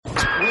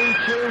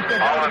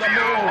go to the moon.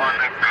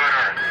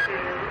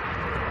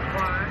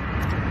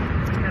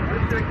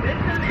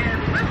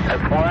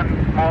 That's one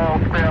small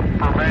step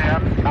for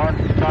man, one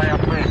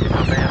giant leap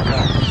for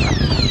mankind.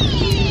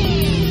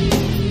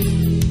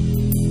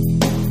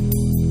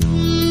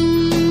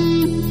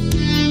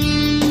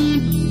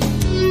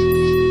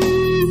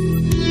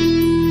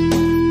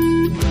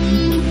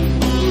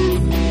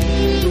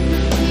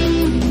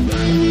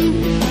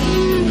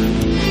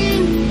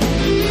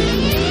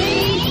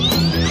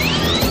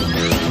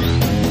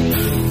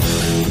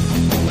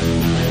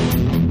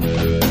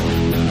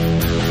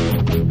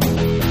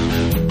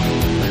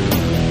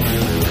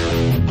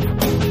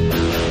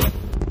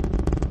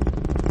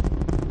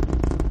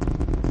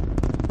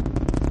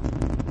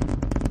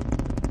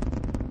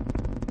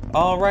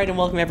 Alright, and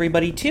welcome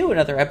everybody to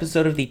another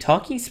episode of the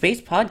Talking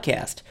Space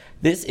Podcast.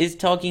 This is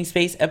Talking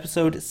Space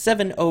episode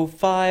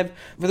 705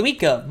 for the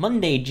week of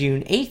Monday,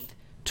 June 8th,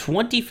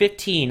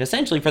 2015,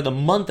 essentially for the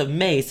month of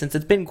May, since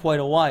it's been quite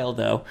a while,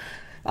 though.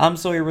 I'm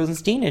Sawyer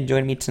Rosenstein, and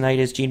joining me tonight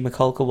is Gene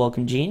Mikulka.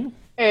 Welcome, Gene.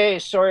 Hey,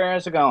 Sawyer,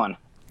 how's it going?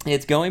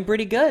 It's going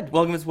pretty good.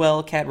 Welcome as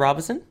well, Kat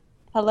Robison.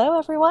 Hello,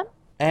 everyone.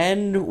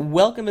 And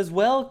welcome as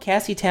well,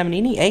 Kassy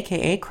Tamanini,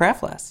 a.k.a.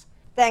 Craftless.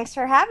 Thanks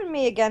for having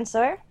me again,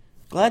 Sawyer.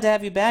 Glad to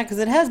have you back, because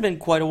it has been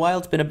quite a while.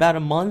 It's been about a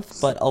month,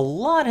 but a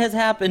lot has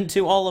happened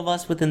to all of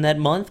us within that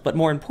month, but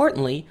more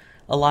importantly,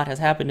 a lot has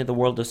happened in the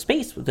world of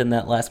space within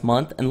that last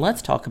month, and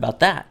let's talk about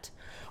that.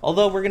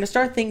 Although we're going to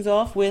start things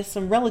off with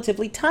some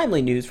relatively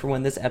timely news for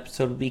when this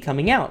episode will be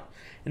coming out,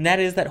 and that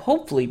is that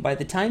hopefully by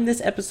the time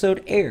this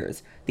episode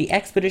airs, the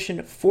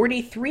Expedition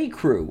 43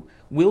 crew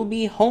will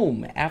be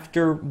home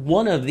after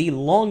one of the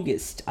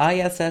longest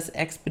ISS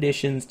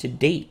expeditions to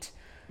date.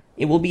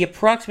 It will be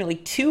approximately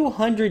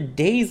 200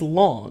 days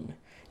long,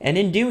 and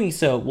in doing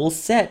so, will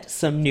set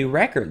some new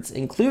records,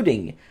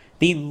 including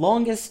the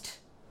longest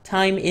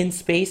time in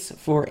space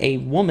for a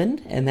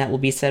woman, and that will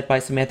be set by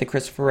Samantha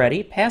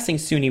Cristoforetti, passing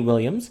Suni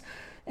Williams.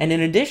 And in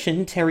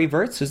addition, Terry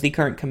Virts, who's the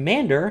current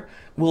commander,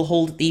 will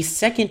hold the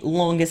second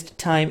longest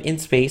time in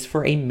space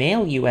for a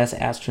male U.S.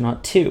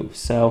 astronaut, too.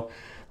 So,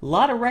 a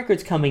lot of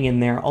records coming in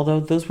there, although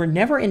those were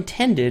never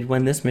intended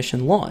when this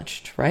mission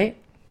launched, right?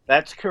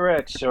 That's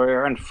correct,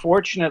 Sawyer.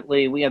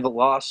 Unfortunately, we had the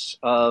loss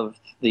of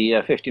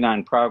the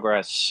 59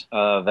 Progress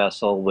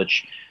vessel,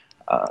 which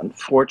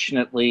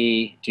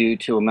unfortunately, due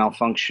to a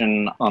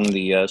malfunction on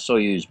the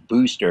Soyuz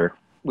booster,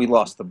 we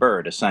lost the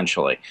bird,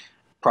 essentially.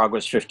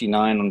 Progress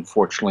 59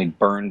 unfortunately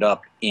burned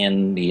up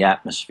in the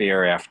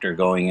atmosphere after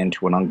going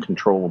into an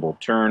uncontrollable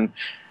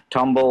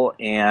tumble,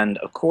 and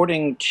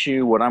according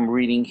to what I'm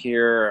reading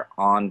here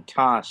on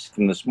TASS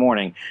from this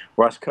morning,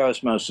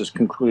 Roscosmos has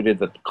concluded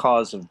that the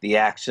cause of the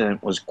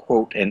accident was,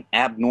 quote, an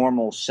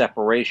abnormal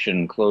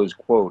separation, close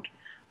quote,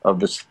 of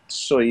the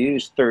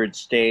Soyuz third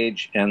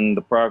stage and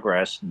the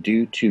Progress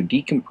due to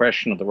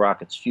decompression of the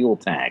rocket's fuel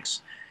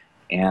tanks.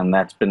 And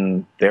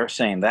they're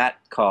saying that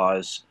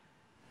cause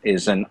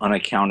is an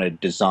unaccounted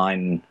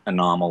design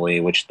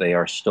anomaly, which they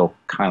are still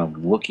kind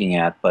of looking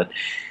at, but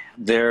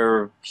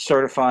they're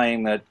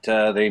certifying that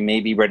they may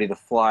be ready to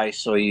fly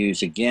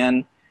Soyuz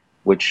again,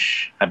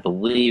 which I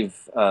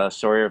believe,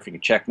 Sawyer, if you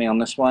could check me on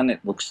this one, it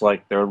looks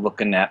like they're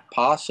looking at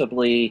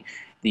possibly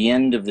the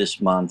end of this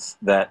month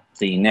that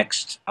the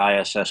next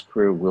ISS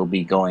crew will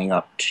be going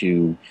up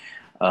to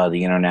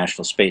the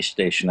International Space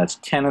Station. That's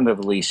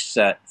tentatively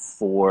set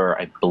for,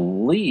 I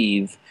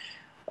believe,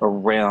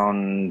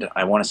 around,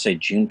 I want to say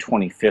June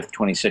 25th,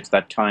 26th,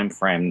 that time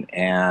frame.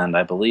 And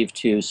I believe,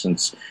 too,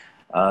 since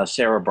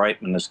Sarah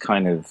Brightman has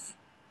kind of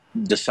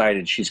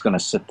decided she's going to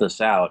sit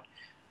this out,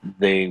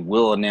 they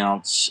will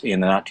announce in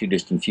the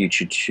not-too-distant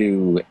future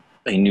to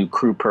a new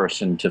crew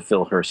person to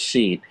fill her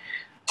seat.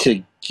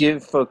 To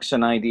give folks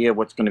an idea of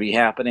what's going to be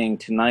happening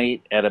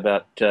tonight at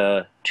about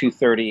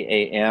 2:30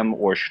 a.m.,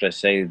 or should I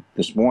say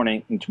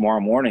tomorrow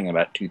morning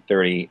about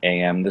 2:30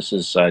 a.m., this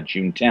is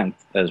June 10th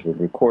as we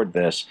record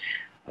this,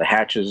 the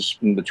hatches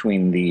in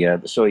between the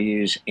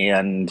Soyuz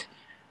and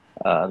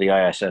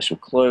the ISS will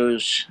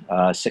close.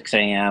 6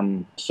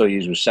 a.m.,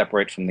 Soyuz will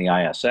separate from the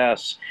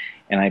ISS.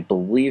 And I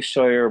believe,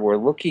 Sawyer, we're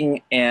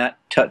looking at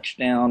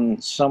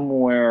touchdown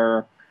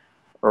somewhere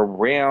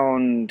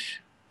around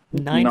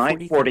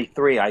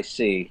 9:43,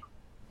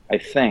 I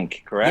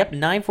think, correct?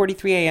 Yep,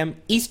 9:43 a.m.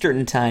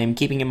 Eastern Time,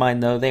 keeping in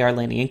mind, though, they are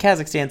landing in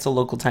Kazakhstan, so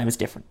local time is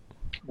different.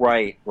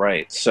 Right.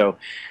 So,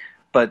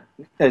 but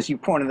as you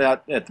pointed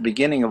out at the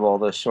beginning of all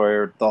this,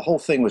 Sawyer, the whole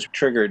thing was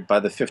triggered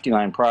by the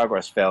 59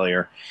 Progress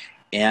failure.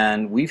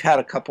 And we've had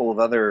a couple of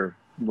other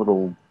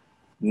little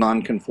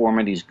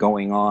nonconformities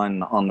going on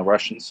the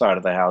Russian side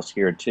of the house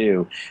here,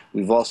 too.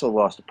 We've also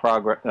lost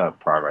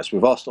Progress.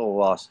 We've also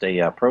lost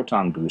a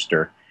proton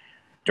booster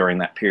during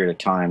that period of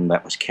time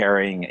that was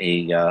carrying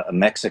a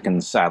Mexican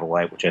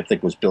satellite, which I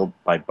think was built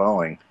by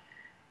Boeing.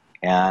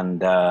 And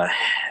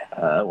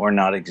we're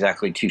not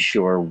exactly too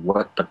sure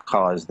what the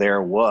cause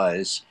there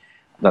was.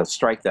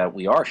 Strike that,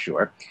 we are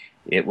sure.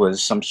 It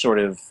was some sort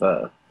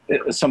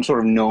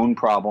of known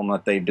problem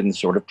that they've been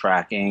sort of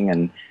tracking,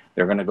 and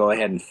they're going to go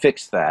ahead and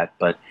fix that.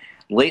 But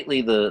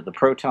lately the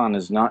Proton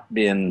has not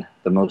been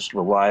the most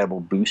reliable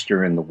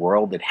booster in the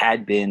world. It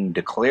had been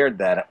declared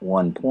that at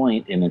one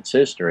point in its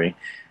history.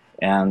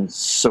 And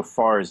so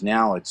far as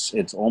now, it's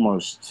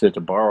almost, to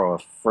borrow a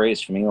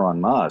phrase from Elon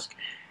Musk,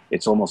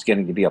 it's almost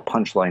getting to be a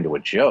punchline to a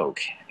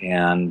joke.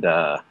 And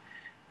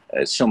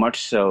so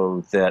much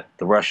so that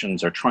the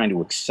Russians are trying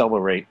to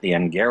accelerate the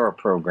Angara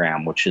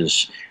program, which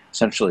is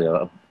essentially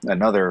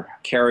another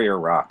carrier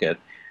rocket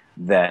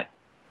that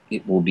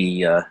it will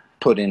be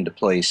put into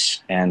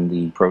place and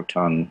the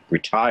Proton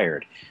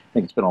retired. I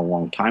think it's been a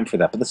long time for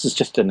that, but this is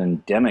just an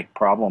endemic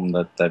problem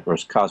that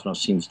Roscosmos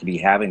seems to be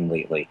having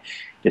lately.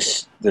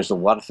 There's a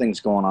lot of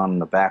things going on in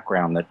the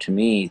background that, to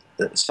me,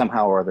 that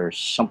somehow or other,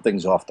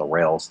 something's off the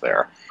rails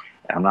there.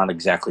 I'm not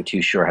exactly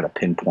too sure how to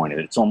pinpoint it.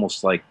 It's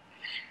almost like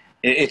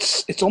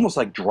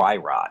dry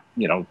rot.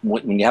 You know,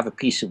 when you have a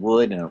piece of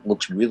wood and it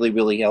looks really,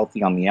 really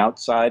healthy on the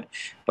outside,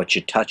 but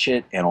you touch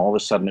it and all of a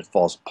sudden it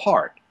falls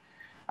apart.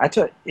 I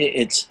tell you,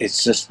 it's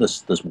just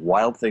this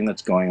wild thing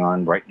that's going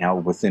on right now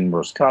within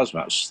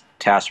Roscosmos.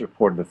 TASS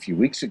reported a few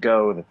weeks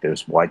ago that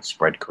there's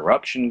widespread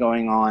corruption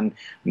going on.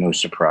 No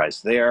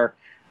surprise there.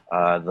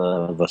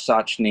 The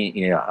Vysotchny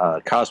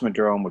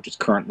Cosmodrome, which is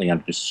currently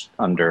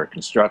under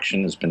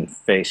construction, has been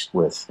faced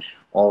with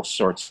all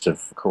sorts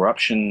of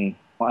corruption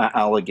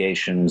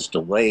allegations,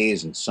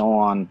 delays, and so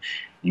on.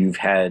 You've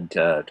had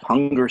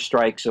hunger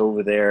strikes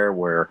over there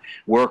where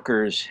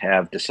workers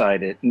have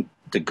decided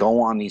to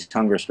go on these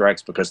hunger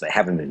strikes because they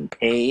haven't been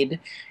paid.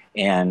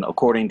 And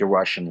according to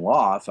Russian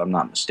law, if I'm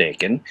not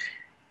mistaken,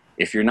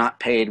 if you're not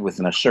paid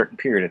within a certain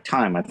period of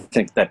time, I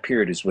think that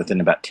period is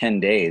within about 10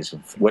 days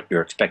of what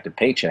your expected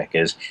paycheck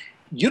is,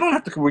 you don't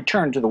have to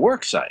return to the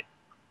work site.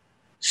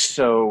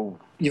 So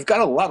you've got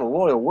a lot of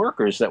loyal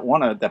workers that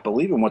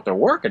believe in what they're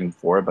working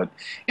for, but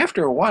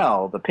after a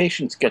while, the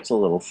patience gets a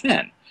little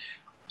thin.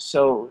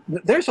 So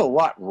there's a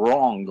lot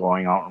wrong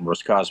going on in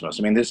Roscosmos.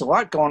 I mean, there's a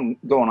lot going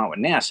on with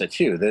NASA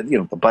too.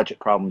 The budget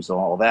problems and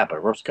all that,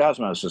 but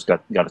Roscosmos has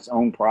got its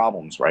own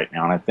problems right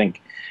now, and I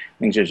think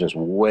things are just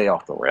way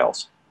off the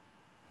rails.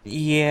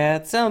 Yeah,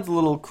 it sounds a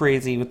little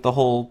crazy with the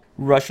whole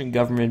Russian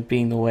government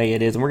being the way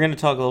it is, and we're going to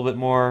talk a little bit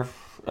more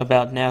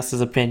about NASA's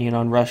opinion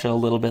on Russia a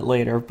little bit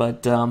later,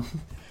 but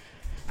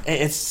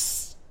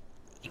it's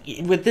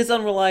with this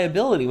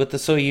unreliability with the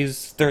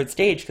Soyuz third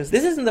stage, because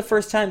this isn't the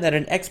first time that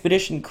an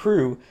expedition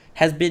crew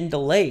has been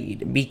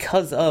delayed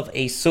because of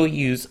a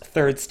Soyuz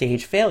third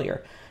stage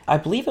failure. I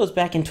believe it was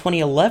back in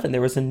 2011, there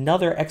was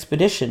another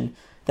expedition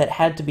that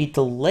had to be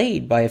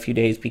delayed by a few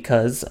days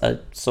because a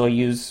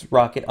Soyuz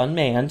rocket,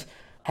 unmanned,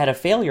 had a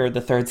failure at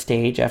the third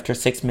stage. After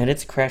 6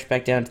 minutes, crashed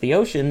back down to the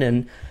ocean,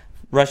 and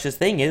Russia's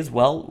thing is,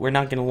 well, we're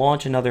not going to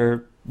launch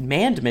another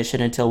manned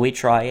mission until we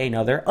try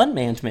another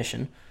unmanned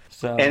mission.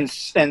 So.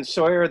 And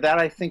Sawyer, that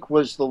I think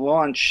was the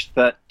launch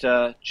that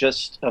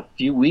just a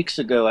few weeks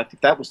ago, I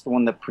think that was the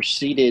one that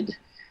preceded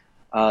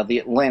the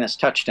Atlantis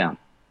touchdown.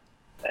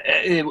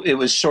 It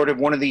was sort of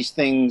one of these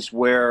things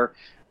where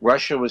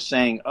Russia was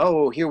saying,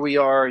 oh, here we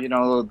are,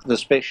 the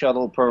space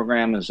shuttle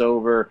program is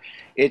over.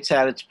 It's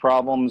had its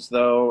problems,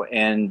 though,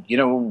 and,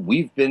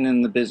 we've been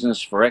in the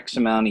business for X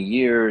amount of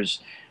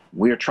years.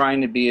 We're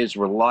trying to be as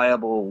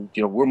reliable,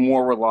 we're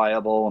more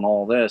reliable and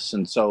all this.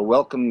 And so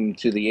welcome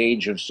to the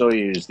age of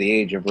Soyuz, the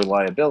age of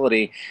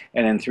reliability.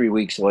 And then 3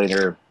 weeks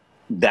later,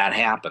 that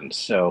happened.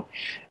 So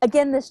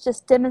again, this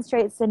just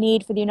demonstrates the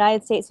need for the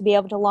United States to be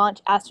able to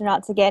launch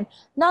astronauts again,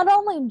 not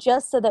only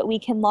just so that we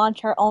can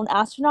launch our own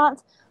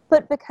astronauts,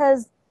 but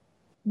because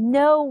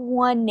no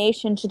one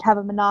nation should have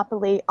a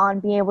monopoly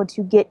on being able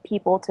to get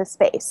people to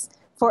space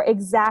for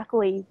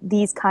exactly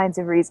these kinds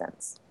of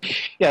reasons.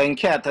 Yeah, and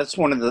Kat, that's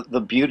one of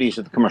the beauties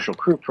of the Commercial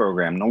Crew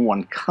Program. No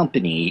one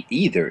company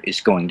either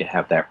is going to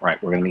have that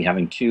right. We're going to be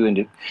having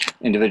two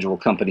individual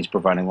companies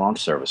providing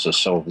launch services.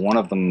 So if one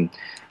of them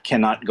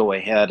cannot go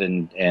ahead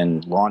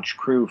and launch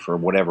crew for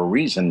whatever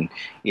reason,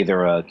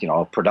 either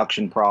a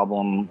production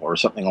problem or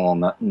something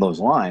along those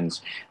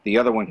lines, the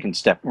other one can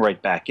step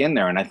right back in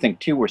there. And I think,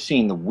 too, we're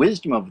seeing the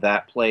wisdom of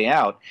that play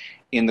out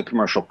in the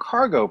Commercial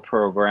Cargo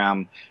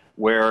Program,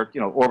 where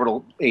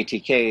orbital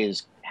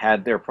ATKs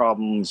had their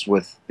problems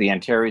with the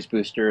Antares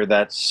booster.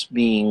 That's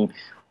being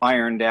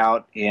ironed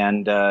out,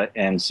 and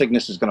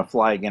Cygnus is going to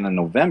fly again in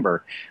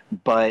November.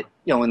 But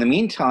in the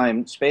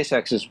meantime,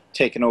 SpaceX has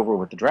taken over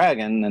with the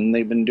Dragon, and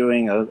they've been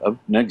doing an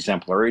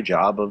exemplary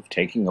job of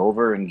taking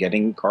over and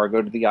getting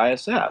cargo to the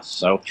ISS.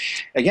 So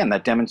again,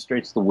 that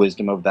demonstrates the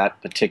wisdom of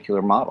that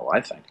particular model,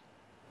 I think.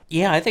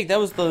 Yeah, I think that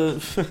was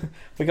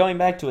for going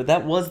back to it,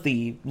 that was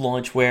the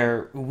launch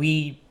where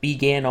we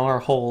began our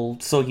whole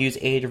Soyuz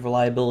age of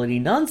reliability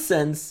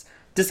nonsense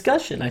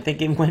discussion. I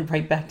think it went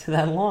right back to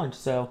that launch.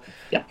 So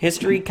yeah.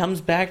 History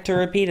comes back to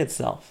repeat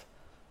itself.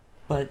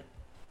 But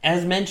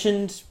as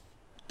mentioned,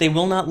 they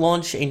will not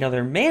launch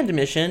another manned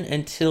mission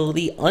until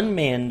the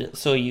unmanned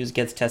Soyuz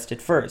gets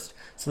tested first.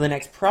 So the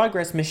next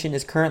Progress mission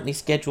is currently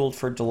scheduled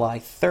for July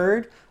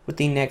 3rd, with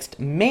the next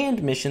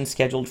manned mission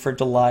scheduled for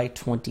July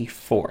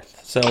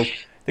 24th. So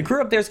the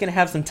crew up there is going to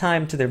have some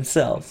time to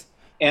themselves.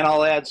 And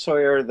I'll add,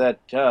 Sawyer, that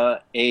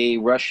a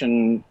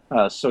Russian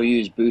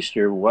Soyuz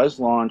booster was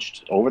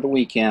launched over the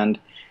weekend.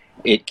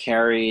 It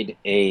carried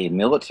a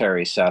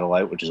military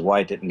satellite, which is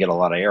why it didn't get a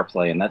lot of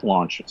airplay, and that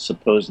launch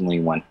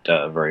supposedly went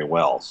very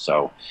well.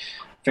 So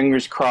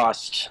fingers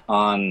crossed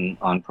on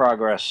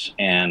progress,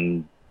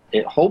 and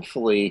it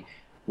hopefully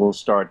we'll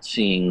start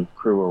seeing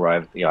crew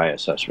arrive at the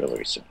ISS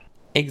really soon.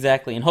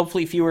 Exactly, and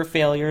hopefully fewer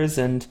failures,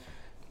 and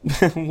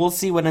we'll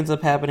see what ends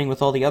up happening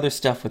with all the other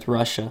stuff with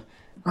Russia.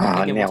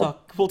 Again,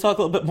 we'll talk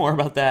a little bit more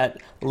about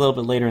that a little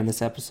bit later in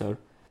this episode.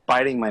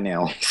 Biting my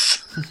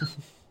nails.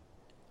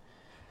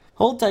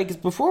 Hold tight, because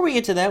before we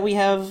get to that, we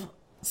have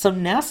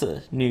some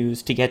NASA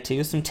news to get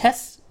to, some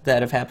tests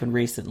that have happened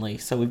recently.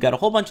 So we've got a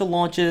whole bunch of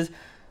launches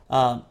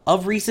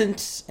of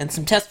recent and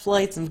some test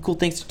flights and cool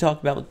things to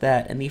talk about with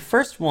that. And the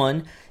first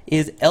one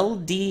is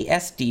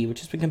LDSD,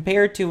 which has been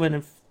compared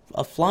to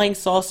a flying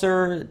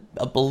saucer,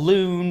 a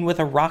balloon with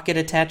a rocket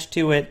attached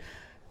to it,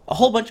 a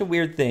whole bunch of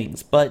weird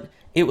things. But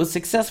it was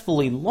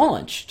successfully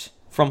launched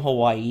from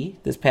Hawaii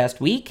this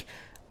past week,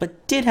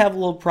 but did have a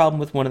little problem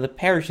with one of the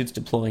parachutes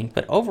deploying.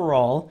 But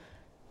overall,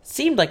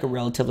 seemed like a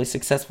relatively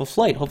successful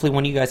flight. Hopefully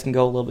one of you guys can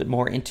go a little bit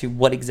more into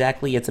what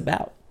exactly it's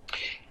about.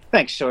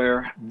 Thanks,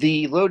 Sawyer.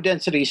 The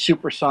Low-Density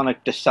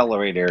Supersonic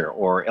Decelerator,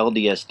 or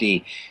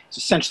LDSD, is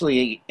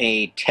essentially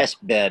a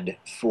test bed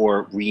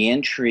for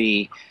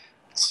reentry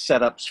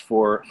setups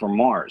for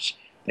Mars.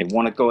 They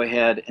want to go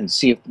ahead and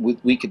see if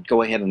we could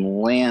go ahead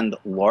and land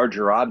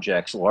larger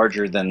objects,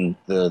 larger than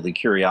the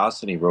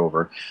Curiosity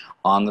rover,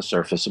 on the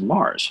surface of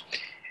Mars.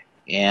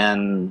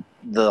 And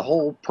the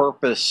whole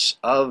purpose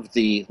of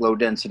the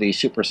Low-Density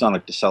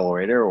Supersonic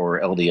Decelerator, or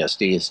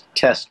LDSD, is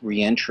test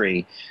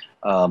reentry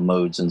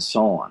modes and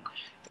so on.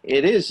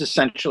 It is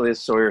essentially,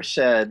 as Sawyer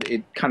said,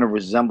 it kind of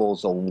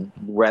resembles a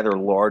rather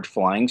large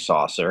flying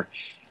saucer.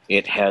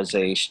 It has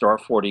a Star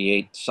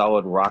 48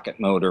 solid rocket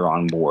motor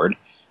on board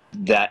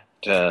that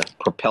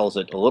propels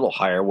it a little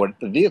higher. What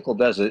the vehicle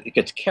does is it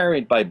gets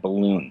carried by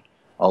balloon,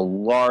 a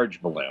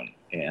large balloon.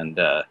 And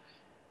to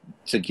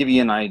give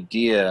you an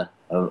idea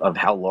of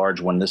how large,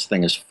 when this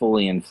thing is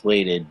fully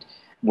inflated,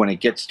 when it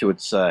gets to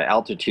its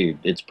altitude,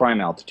 its prime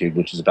altitude,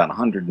 which is about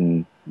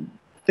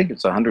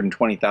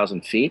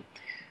 120,000 feet,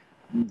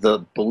 the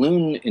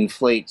balloon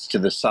inflates to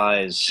the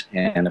size,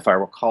 and if I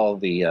recall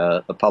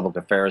the public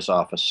affairs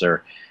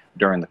officer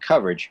during the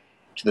coverage,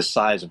 to the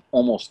size of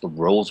almost the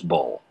Rose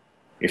Bowl,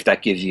 if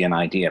that gives you an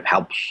idea of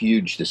how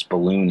huge this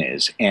balloon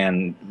is.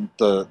 And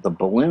the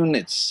balloon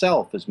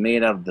itself is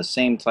made out of the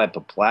same type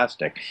of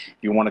plastic. If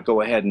you want to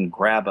go ahead and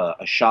grab a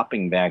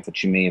shopping bag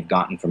that you may have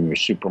gotten from your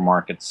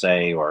supermarket,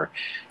 say, or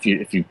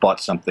if you bought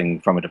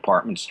something from a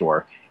department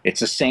store,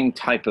 it's the same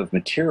type of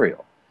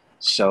material.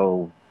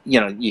 So,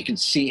 you can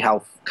see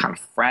how kind of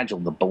fragile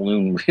the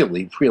balloon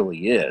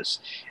really is.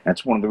 And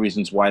that's one of the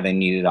reasons why they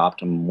needed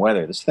optimum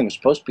weather. This thing was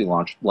supposed to be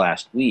launched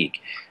last week,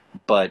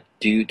 but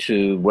due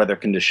to weather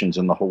conditions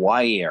in the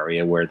Hawaii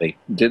area where they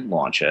did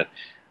launch it,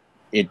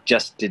 it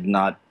just did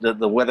not,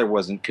 the weather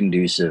wasn't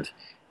conducive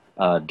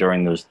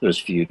during those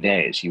few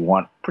days. You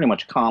want pretty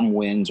much calm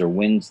winds, or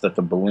winds that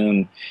the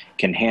balloon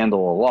can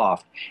handle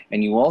aloft,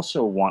 and you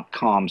also want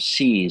calm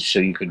seas so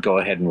you could go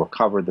ahead and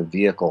recover the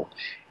vehicle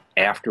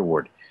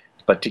afterward.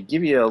 But to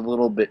give you a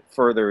little bit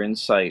further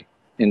insight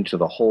into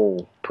the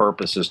whole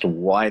purpose as to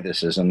why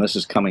this is, and this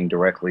is coming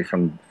directly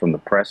from the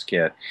press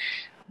kit,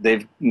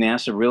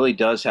 NASA really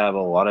does have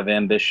a lot of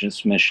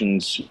ambitious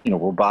missions,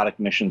 robotic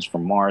missions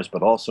from Mars,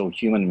 but also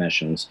human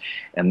missions.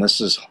 And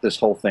this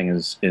whole thing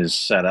is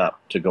set up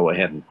to go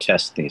ahead and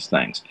test these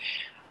things.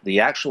 The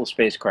actual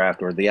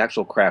spacecraft, or the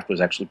actual craft,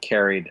 was actually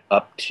carried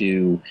up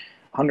to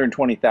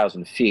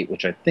 120,000 feet,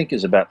 which I think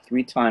is about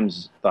 3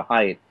 times the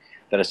height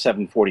that a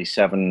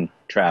 747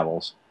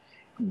 travels.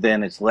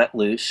 Then it's let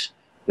loose.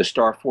 The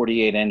Star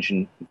 48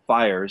 engine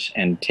fires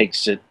and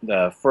takes it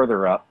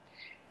further up,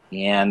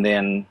 and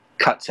then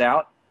cuts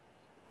out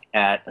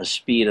at a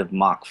speed of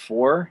Mach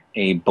 4.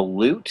 A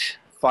balloon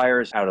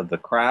fires out of the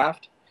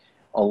craft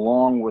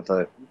along with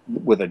a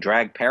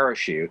drag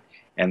parachute,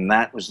 and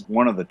that was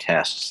one of the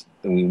tests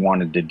that we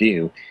wanted to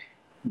do.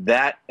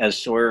 That, as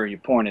Sawyer, you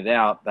pointed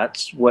out,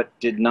 that's what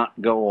did not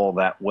go all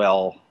that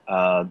well,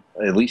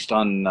 at least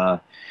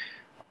on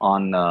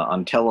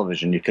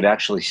television. You could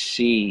actually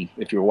see,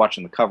 if you were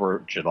watching the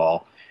coverage at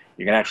all,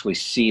 you can actually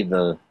see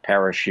the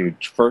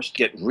parachute first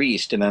get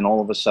greased and then all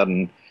of a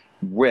sudden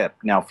rip.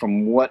 Now,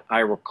 from what I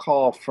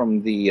recall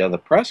from the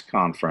press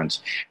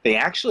conference, they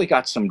actually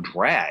got some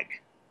drag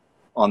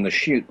on the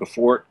chute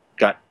before it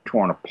got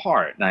torn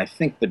apart. And I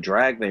think the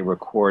drag they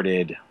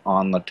recorded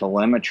on the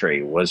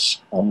telemetry was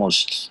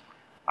almost,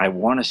 I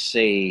want to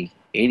say,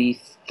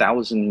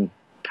 80,000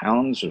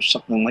 pounds or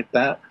something like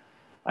that.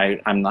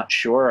 I'm not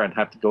sure. I'd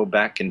have to go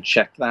back and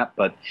check that.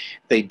 But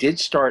they did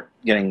start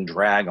getting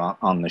drag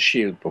on the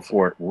chute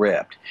before it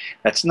ripped.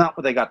 That's not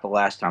what they got the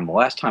last time. The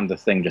last time the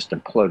thing just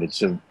imploded.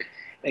 So,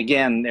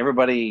 again,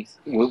 everybody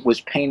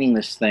was painting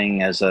this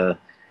thing as a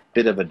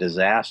bit of a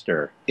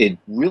disaster. It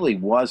really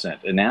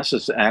wasn't. And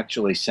NASA's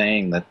actually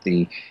saying that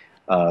the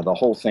the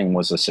whole thing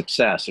was a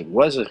success. It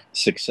was a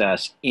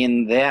success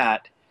in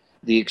that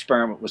the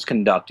experiment was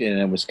conducted,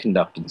 and it was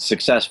conducted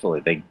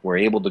successfully. They were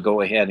able to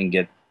go ahead and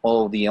get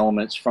all of the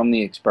elements from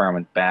the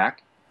experiment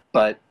back,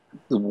 but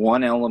the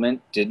one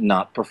element did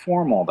not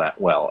perform all that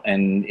well.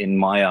 And in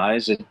my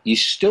eyes, you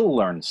still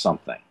learned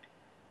something,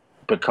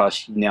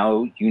 because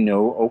now you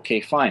know, okay,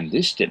 fine,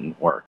 this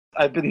didn't work.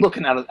 I've been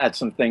looking at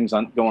some things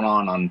going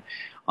on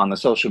the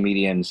social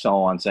media and so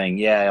on, saying,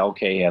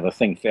 the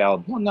thing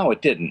failed. Well, no,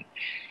 it didn't.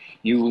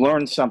 You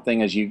learn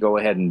something as you go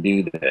ahead and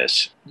do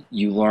this.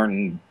 You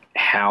learn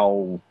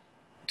how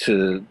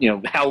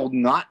how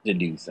not to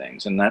do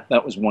things. And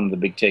that was one of the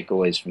big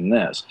takeaways from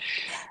this.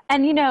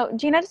 And,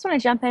 Gene, I just want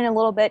to jump in a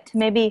little bit to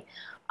maybe,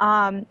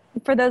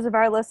 for those of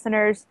our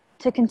listeners,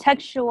 to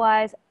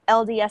contextualize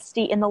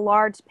LDSD in the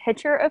large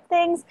picture of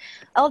things.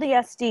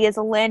 LDSD is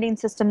a landing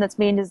system that's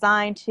being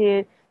designed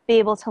to be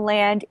able to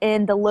land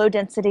in the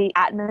low-density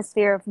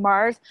atmosphere of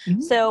Mars. Mm-hmm.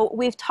 So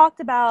we've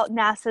talked about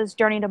NASA's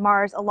journey to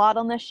Mars a lot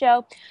on this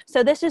show.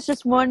 So this is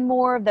just one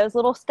more of those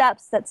little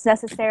steps that's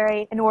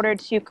necessary in order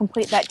to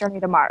complete that journey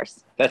to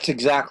Mars. That's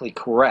exactly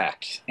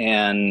correct.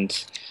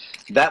 And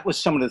that was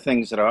some of the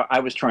things that I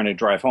was trying to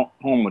drive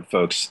home with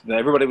folks.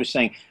 Everybody was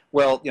saying,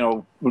 well,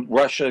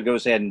 Russia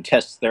goes ahead and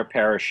tests their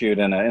parachute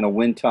in a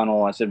wind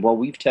tunnel. I said, well,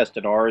 we've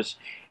tested ours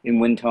in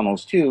wind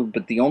tunnels too,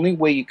 but the only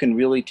way you can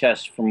really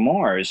test from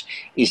Mars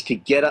is to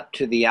get up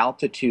to the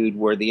altitude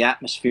where the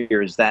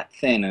atmosphere is that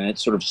thin, and it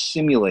sort of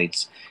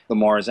simulates the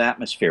Mars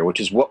atmosphere, which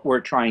is what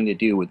we're trying to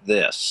do with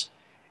this.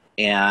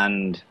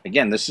 And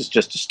again, this is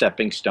just a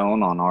stepping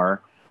stone on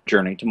our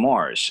journey to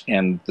Mars.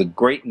 And the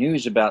great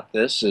news about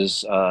this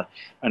is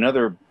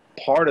another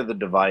part of the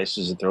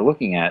devices that they're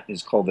looking at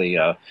is called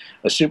a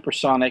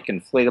supersonic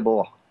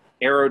inflatable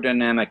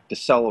aerodynamic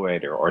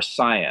decelerator, or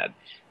SIAD.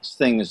 This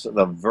thing is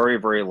a very,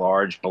 very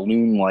large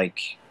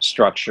balloon-like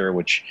structure,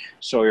 which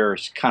Sawyer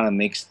kind of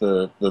makes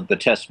the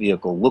test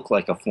vehicle look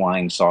like a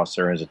flying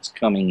saucer as it's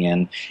coming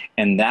in.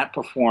 And that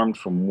performed,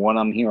 from what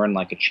I'm hearing,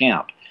 like a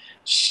champ.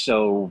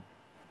 So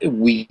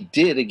we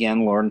did,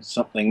 again, learn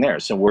something there.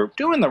 So we're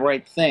doing the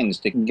right things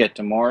to get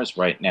to Mars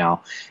right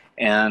now.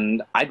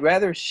 And I'd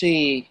rather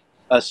see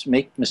us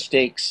make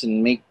mistakes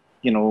and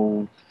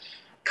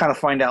kind of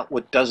find out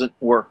what doesn't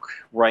work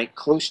right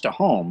close to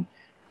home,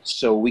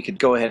 so we could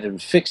go ahead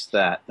and fix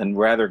that, than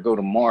rather go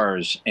to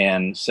Mars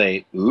and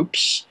say,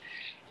 oops.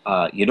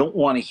 You don't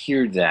want to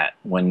hear that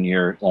when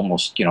you're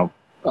almost,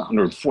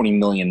 140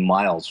 million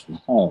miles from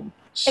home.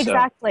 So.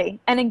 Exactly.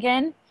 And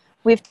again,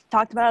 we've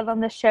talked about it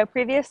on this show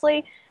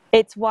previously.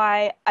 It's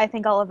why I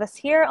think all of us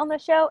here on the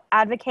show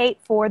advocate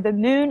for the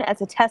moon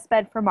as a test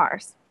bed for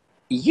Mars.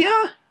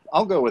 Yeah,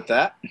 I'll go with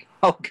that.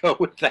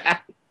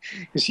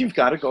 Because you've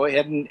got to go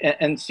ahead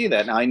and see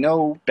that. Now, I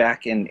know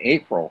back in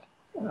April,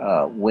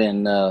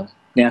 when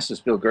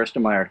NASA's Bill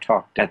Gerstenmaier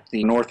talked at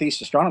the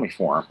Northeast Astronomy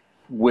Forum,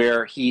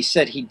 where he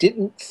said he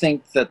didn't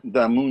think that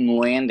the moon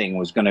landing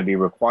was going to be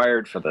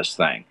required for this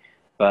thing,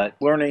 but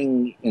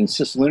learning in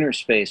cislunar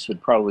space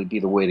would probably be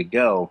the way to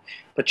go.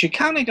 But you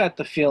kind of got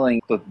the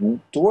feeling the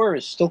door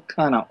is still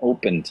kind of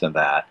open to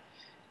that,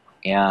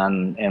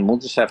 and we'll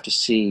just have to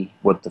see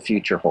what the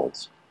future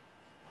holds.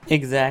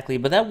 Exactly,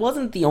 but that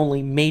wasn't the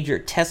only major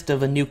test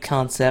of a new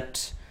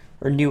concept,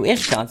 or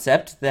new-ish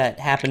concept, that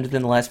happened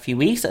within the last few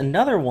weeks.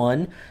 Another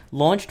one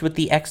launched with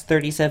the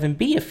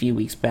X-37B a few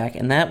weeks back,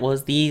 and that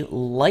was the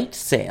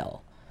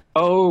LightSail.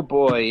 Oh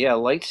boy, yeah,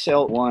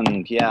 LightSail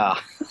 1, yeah.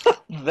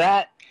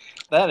 That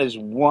is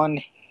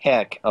one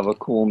heck of a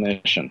cool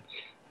mission.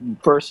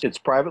 First, it's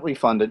privately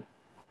funded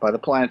by the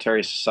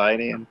Planetary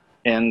Society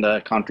and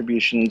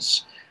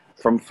contributions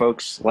from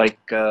folks like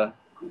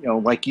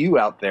you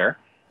out there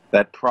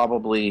that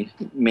probably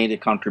made a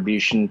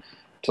contribution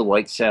to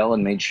LightSail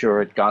and made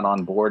sure it got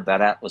on board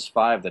that Atlas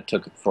V that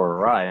took it for a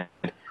ride.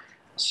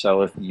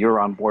 So if you're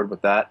on board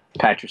with that,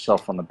 pat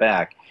yourself on the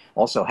back.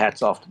 Also,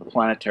 hats off to the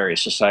Planetary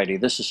Society.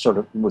 This is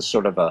was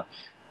sort of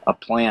a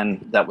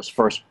plan that was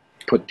first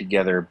put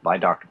together by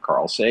Dr.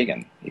 Carl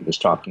Sagan. He was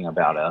talking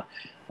about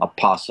a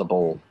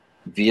possible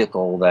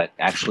vehicle that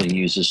actually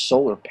uses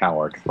solar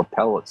power to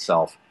propel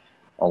itself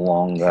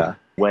along the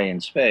way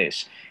in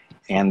space.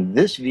 And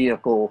this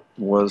vehicle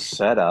was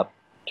set up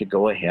to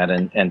go ahead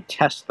and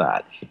test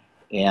that.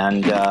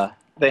 And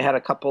they had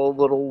a couple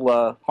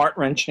little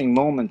heart-wrenching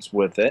moments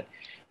with it,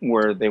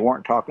 where they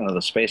weren't talking to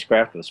the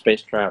spacecraft, or the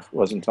spacecraft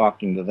wasn't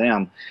talking to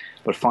them.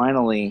 But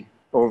finally,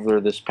 over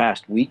this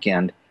past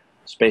weekend,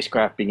 the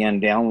spacecraft began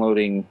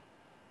downloading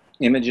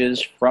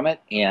images from it,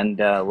 and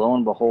lo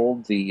and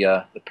behold,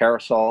 the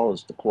parasol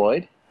is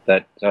deployed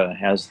that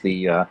has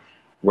the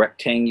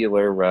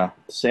rectangular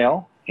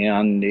sail,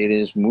 and it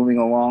is moving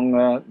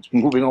along. It's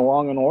moving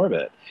along in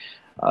orbit.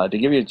 To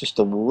give you just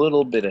a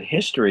little bit of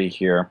history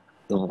here,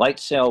 the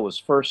LightSail was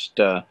first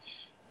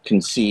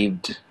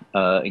conceived.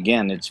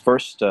 Again, its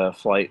first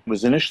flight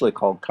was initially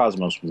called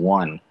Cosmos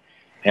 1,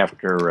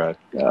 after,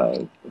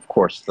 of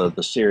course,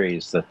 the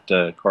series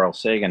that Carl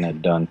Sagan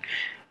had done.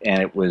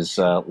 And it was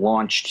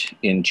launched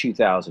in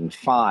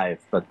 2005,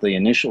 but the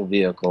initial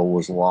vehicle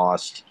was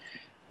lost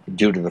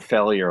due to the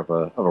failure of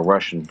a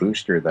Russian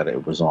booster that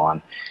it was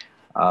on.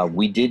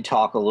 We did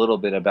talk a little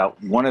bit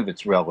about one of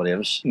its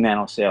relatives,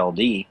 NanoSail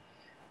D.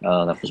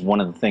 That was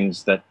one of the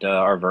things that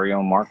our very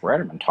own Mark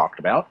Ratterman talked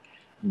about,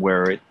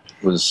 where it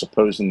was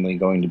supposedly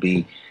going to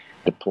be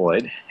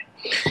deployed.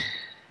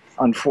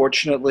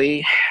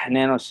 Unfortunately,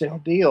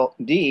 NanoSail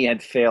D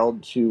had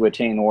failed to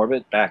attain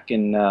orbit back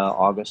in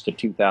August of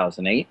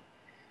 2008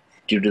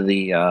 due to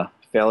the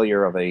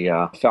failure of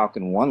a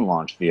Falcon 1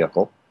 launch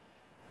vehicle.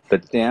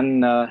 But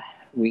then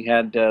we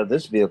had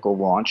this vehicle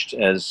launched,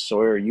 as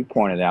Sawyer, you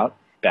pointed out,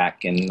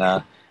 back in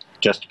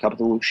just a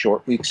couple of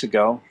short weeks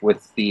ago,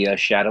 with the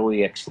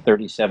shadowy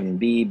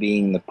X-37B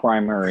being the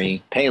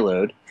primary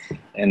payload,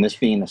 and this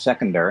being the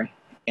secondary.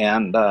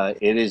 And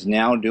it is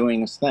now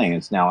doing its thing.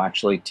 It's now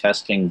actually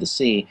testing to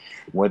see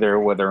whether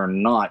or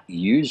not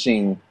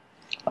using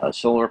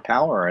solar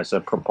power as a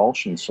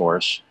propulsion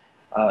source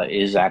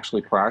is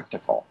actually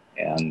practical.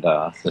 And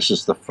this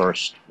is the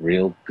first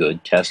real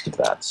good test of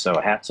that.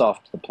 So hats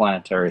off to the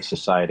Planetary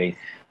Society.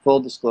 Full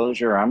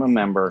disclosure, I'm a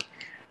member.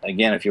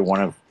 Again, if you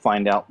want to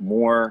find out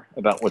more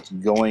about what's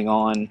going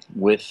on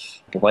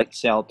with the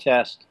LightSail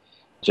test,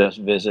 just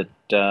visit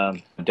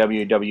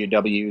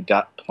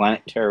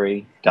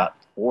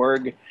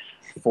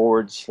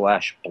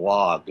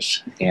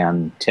www.planetary.org/blogs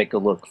and take a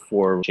look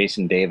for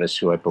Jason Davis,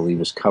 who I believe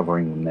is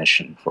covering the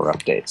mission, for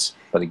updates.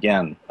 But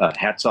again,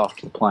 hats off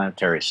to the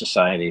Planetary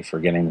Society for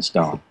getting this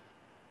going.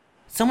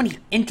 So many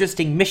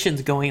interesting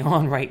missions going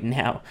on right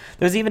now.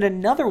 There's even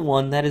another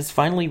one that has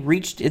finally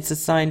reached its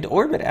assigned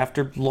orbit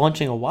after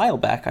launching a while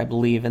back, I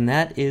believe, and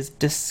that is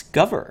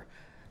DSCOVR.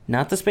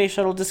 Not the Space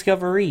Shuttle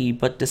Discovery,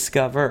 but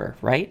DSCOVR,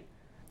 right?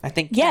 I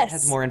think Kat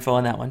has more info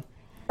on that one.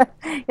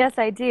 Yes,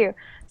 I do.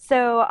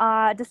 So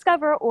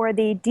DSCOVR, or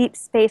the Deep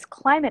Space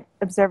Climate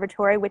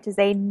Observatory, which is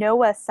a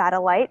NOAA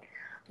satellite,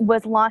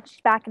 was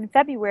launched back in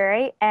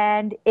February,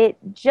 and it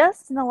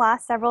just in the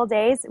last several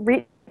days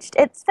reached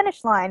its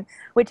finish line,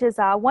 which is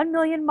 1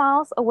 million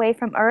miles away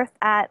from Earth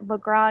at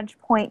Lagrange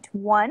Point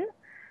 1,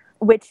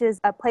 which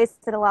is a place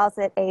that allows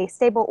it a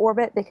stable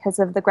orbit because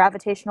of the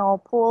gravitational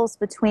pulls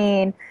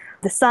between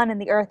the sun and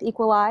the Earth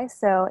equalize,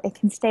 so it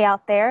can stay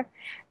out there,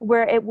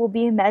 where it will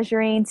be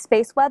measuring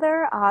space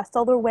weather,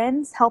 solar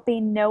winds,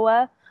 helping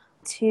NOAA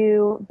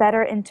to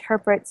better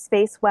interpret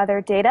space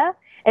weather data.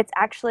 It's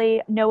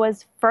actually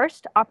NOAA's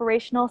first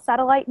operational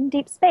satellite in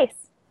deep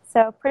space.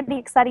 So pretty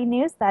exciting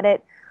news that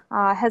it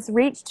has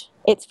reached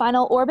its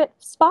final orbit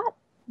spot,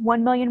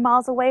 1 million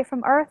miles away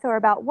from Earth, or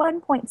about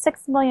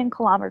 1.6 million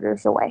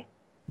kilometers away.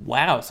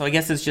 Wow, so I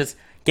guess it's just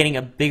getting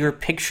a bigger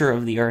picture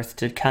of the Earth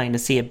to kind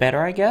of see it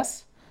better, I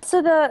guess?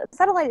 So the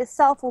satellite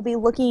itself will be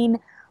looking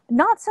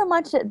not so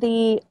much at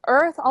the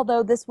Earth,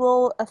 although this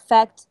will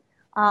affect,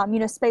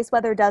 space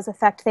weather does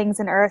affect things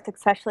in Earth,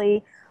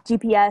 especially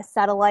GPS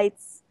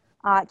satellites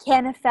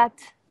can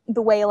affect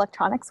the way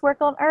electronics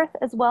work on Earth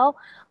as well.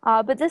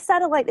 But this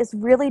satellite is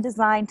really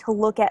designed to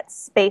look at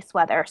space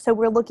weather. So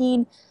we're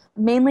looking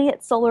mainly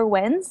at solar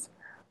winds,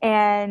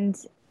 and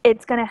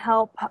it's going to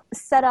help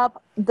set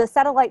up the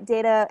satellite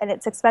data, and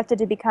it's expected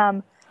to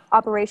become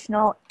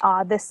operational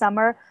this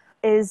summer,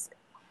 is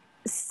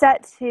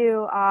set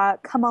to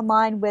come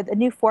online with a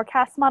new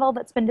forecast model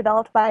that's been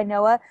developed by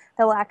NOAA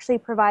that will actually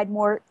provide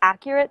more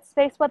accurate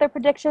space weather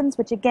predictions,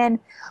 which again,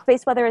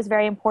 space weather is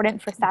very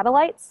important for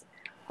satellites.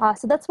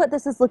 So that's what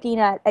this is looking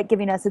at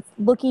giving us. It's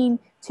looking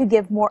to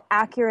give more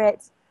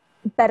accurate,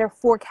 better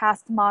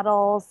forecast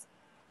models.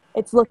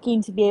 It's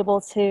looking to be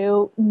able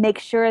to make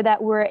sure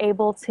that we're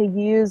able to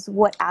use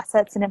what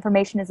assets and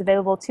information is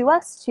available to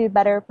us to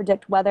better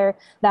predict weather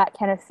that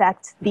can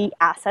affect the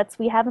assets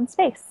we have in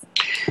space.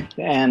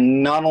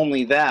 And not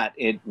only that,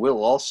 it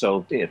will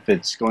also, if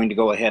it's going to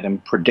go ahead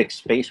and predict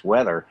space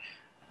weather,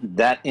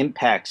 that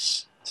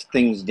impacts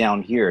things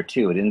down here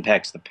too. It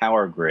impacts the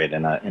power grid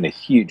in a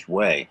huge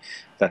way.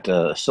 That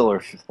the solar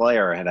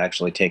flare had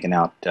actually taken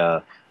out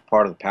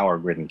part of the power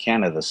grid in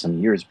Canada some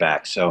years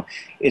back. So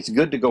it's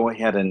good to go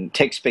ahead and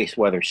take space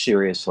weather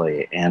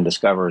seriously, and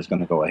DSCOVR is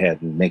going to go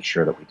ahead and make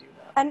sure that we do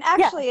that. And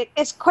actually,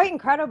 it's quite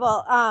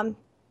incredible.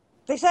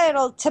 They say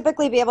it'll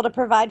typically be able to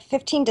provide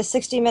 15 to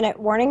 60-minute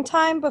warning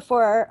time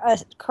before a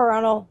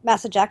coronal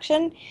mass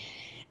ejection.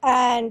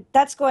 And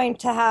that's going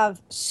to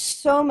have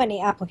so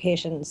many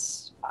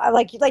applications,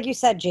 like you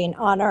said, Gene,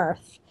 on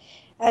Earth,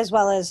 as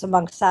well as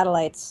amongst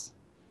satellites.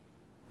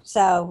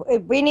 So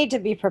we need to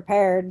be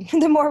prepared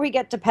the more we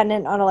get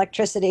dependent on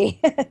electricity.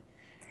 Yeah,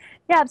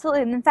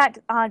 absolutely. And in fact,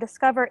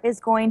 DSCOVR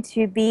is going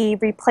to be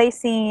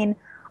replacing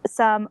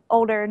some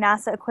older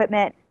NASA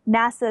equipment,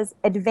 NASA's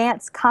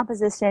Advanced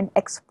Composition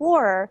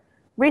Explorer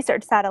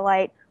research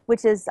satellite,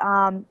 which is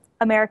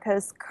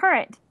America's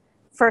current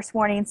first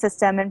warning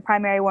system and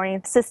primary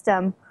warning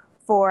system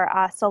for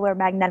solar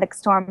magnetic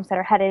storms that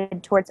are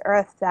headed towards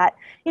Earth that,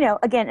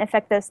 again,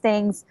 affect those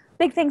things.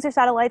 Big things are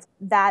satellites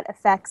that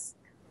affects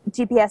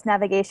GPS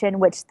navigation,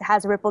 which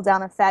has a ripple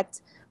down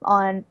effect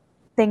on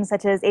things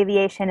such as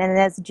aviation. And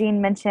as Gene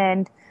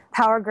mentioned,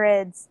 power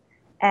grids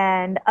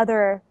and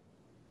other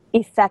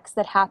effects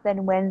that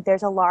happen when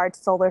there's a large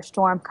solar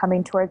storm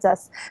coming towards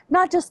us.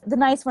 Not just the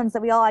nice ones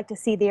that we all like to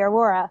see, the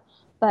aurora,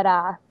 but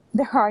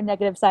there are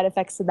negative side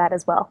effects to that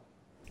as well.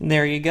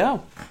 There you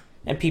go.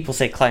 And people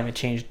say climate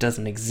change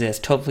doesn't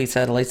exist. Hopefully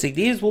satellites like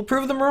these will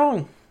prove them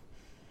wrong.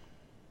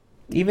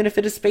 Even if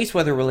it is space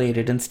weather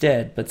related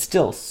instead, but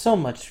still so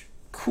much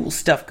cool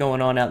stuff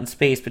going on out in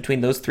space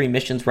between those 3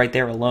 missions right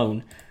there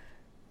alone.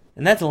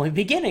 And that's only the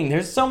beginning.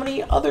 There's so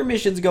many other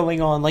missions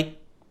going on, like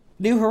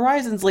New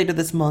Horizons later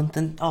this month,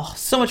 and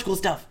so much cool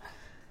stuff.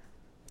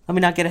 Let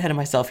me not get ahead of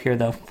myself here,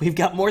 though. We've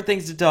got more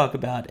things to talk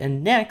about.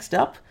 And next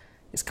up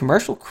is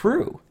commercial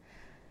crew.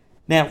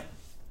 Now,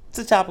 it's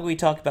a topic we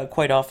talk about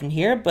quite often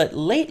here, but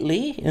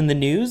lately in the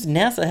news,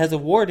 NASA has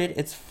awarded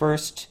its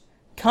first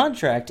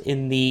contract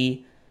in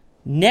the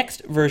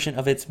next version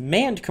of its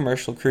manned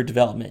commercial crew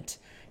development,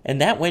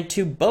 and that went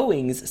to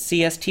Boeing's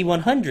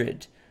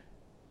CST-100.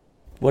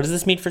 What does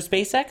this mean for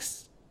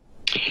SpaceX?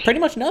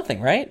 Pretty much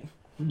nothing, right?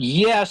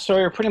 Yeah,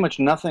 Sawyer, pretty much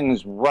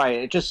nothing's right.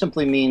 It just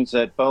simply means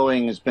that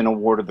Boeing has been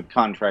awarded the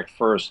contract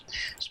first.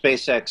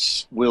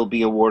 SpaceX will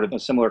be awarded a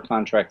similar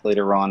contract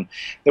later on.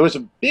 There was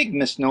a big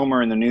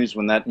misnomer in the news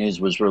when that news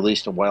was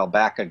released a while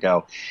back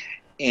ago.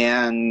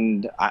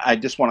 And I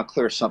just want to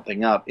clear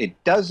something up.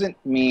 It doesn't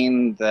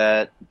mean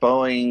that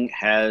Boeing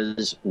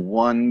has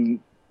won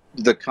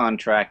the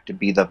contract to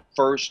be the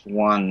first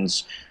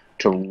ones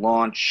to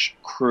launch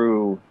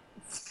crew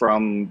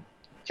from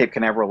Cape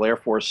Canaveral Air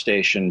Force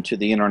Station to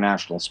the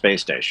International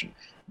Space Station.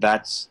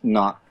 That's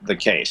not the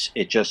case.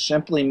 It just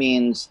simply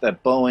means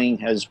that Boeing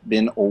has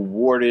been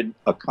awarded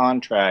a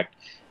contract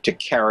to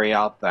carry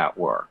out that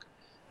work.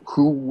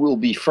 Who will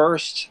be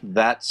first?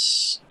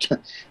 That's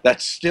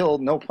still,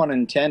 no pun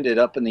intended,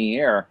 up in the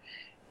air.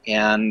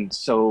 And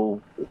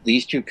so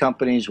these 2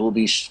 companies will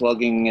be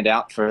slugging it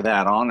out for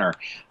that honor.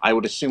 I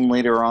would assume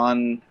later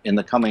on in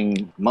the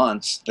coming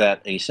months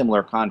that a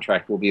similar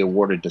contract will be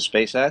awarded to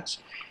SpaceX,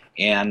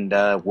 and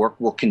work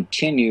will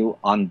continue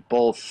on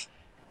both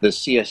the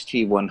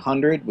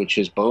CST-100, which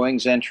is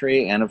Boeing's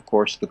entry, and of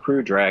course the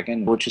Crew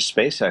Dragon, which is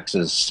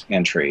SpaceX's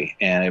entry.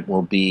 And it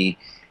will be,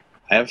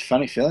 I have a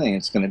funny feeling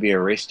it's going to be a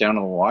race down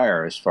to the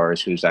wire as far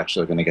as who's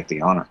actually going to get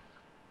the honor.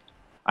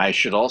 I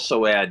should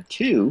also add,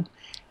 too,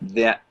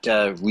 that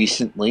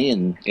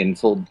recently,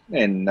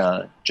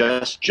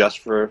 just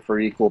for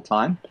equal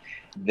time,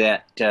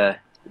 that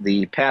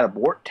the pad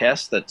abort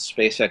test that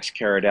SpaceX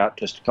carried out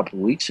just a couple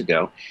of weeks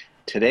ago,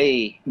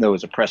 today there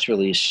was a press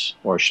release,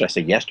 or should I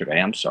say yesterday,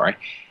 I'm sorry,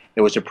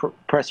 there was a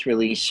press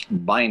release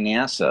by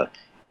NASA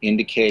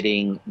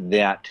indicating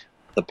that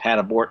the pad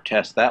abort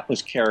test that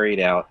was carried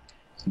out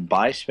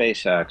by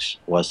SpaceX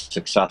was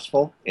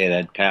successful. It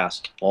had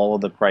passed all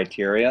of the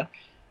criteria.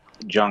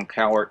 John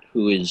Cowart,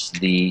 who is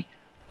the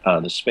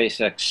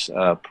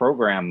SpaceX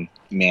program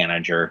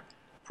manager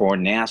for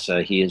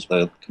NASA, he is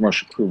the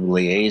commercial crew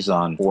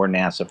liaison for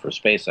NASA for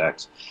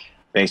SpaceX,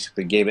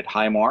 basically gave it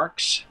high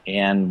marks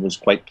and was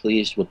quite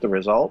pleased with the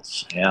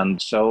results.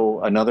 And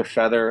so another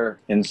feather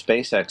in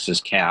SpaceX's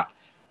cap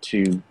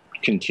to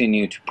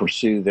continue to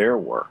pursue their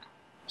work.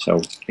 So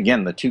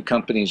again, the 2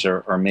 companies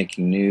are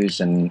making news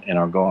and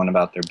are going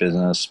about their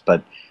business,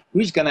 but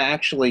who's going to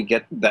actually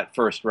get that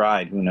first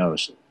ride? Who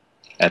knows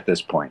at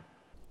this point?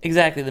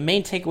 Exactly. The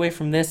main takeaway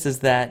from this is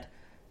that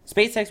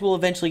SpaceX will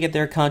eventually get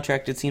their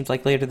contract, it seems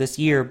like, later this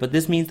year, but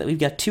this means that we've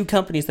got 2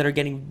 companies that are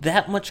getting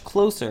that much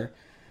closer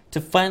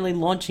to finally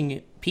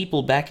launching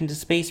people back into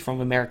space from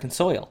American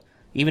soil.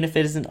 Even if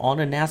it isn't on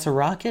a NASA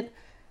rocket,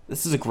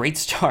 this is a great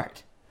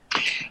start.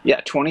 Yeah,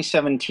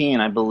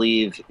 2017, I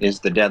believe, is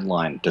the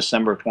deadline.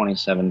 December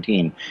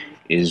 2017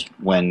 is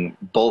when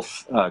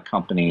both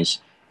companies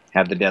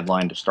have the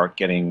deadline to start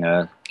getting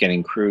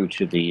crew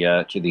to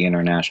the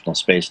International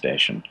Space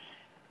Station.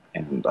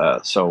 And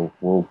so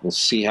we'll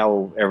see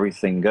how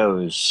everything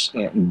goes,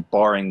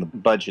 barring the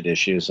budget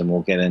issues, and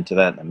we'll get into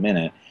that in a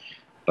minute.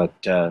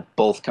 But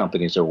both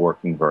companies are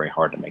working very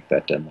hard to make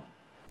that deadline.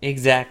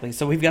 Exactly.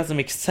 So we've got some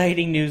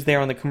exciting news there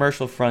on the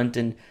commercial front,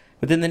 and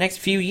within the next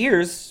few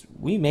years,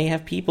 we may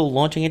have people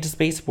launching into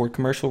space aboard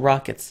commercial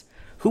rockets.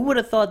 Who would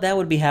have thought that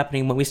would be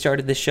happening when we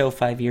started this show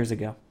 5 years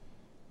ago?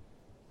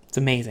 It's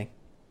amazing.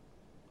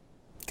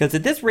 Because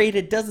at this rate,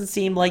 it doesn't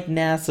seem like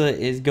NASA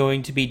is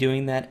going to be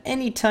doing that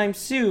anytime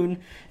soon,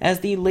 as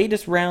the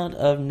latest round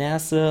of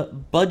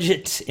NASA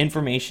budget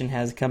information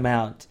has come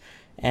out.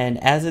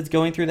 And as it's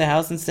going through the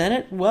House and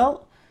Senate,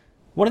 well,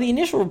 one of the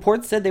initial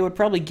reports said they would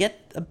probably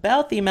get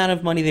about the amount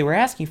of money they were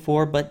asking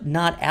for, but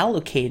not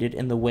allocated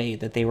in the way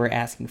that they were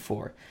asking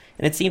for.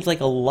 And it seems like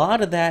a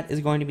lot of that is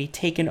going to be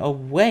taken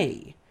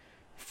away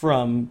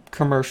from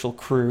commercial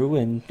crew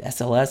and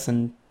SLS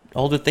and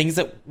all the things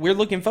that we're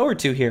looking forward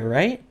to here,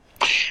 right?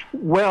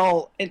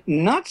 Well,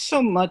 not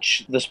so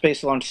much the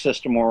Space Launch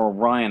System or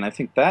Orion. I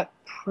think that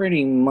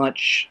pretty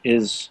much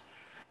is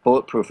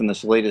bulletproof in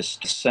this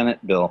latest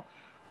Senate bill.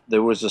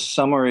 There was a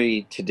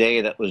summary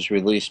today that was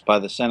released by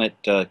the Senate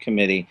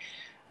committee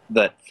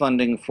that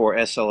funding for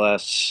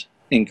SLS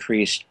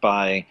increased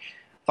by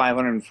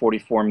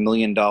 $544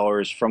 million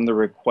from the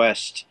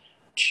request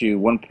to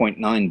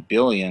 $1.9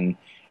 billion,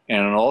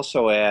 and it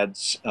also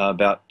adds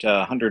about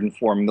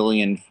 104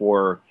 million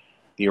for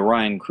the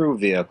Orion crew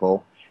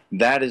vehicle.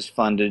 That is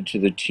funded to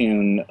the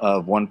tune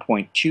of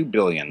 1.2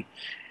 billion.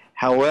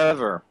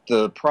 However,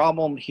 the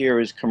problem here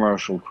is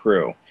commercial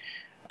crew.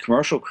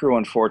 Commercial crew,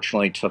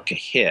 unfortunately, took a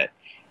hit.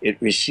 It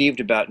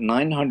received about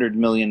 $900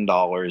 million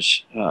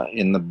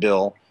in the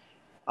bill.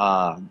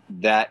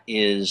 That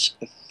is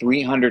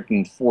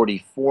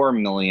 344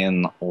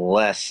 million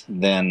less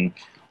than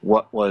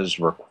what was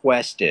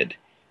requested.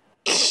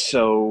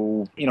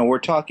 So, we're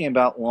talking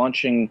about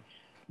launching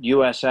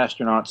U.S.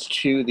 astronauts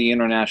to the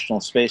International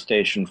Space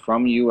Station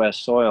from U.S.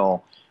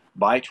 soil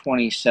by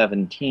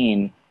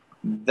 2017.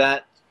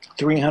 That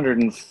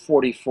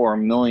 344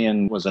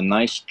 million was a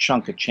nice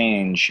chunk of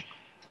change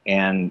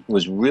and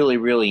was really,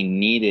 really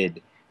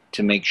needed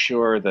to make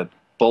sure that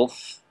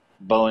both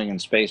Boeing and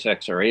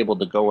SpaceX are able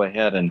to go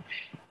ahead and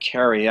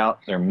carry out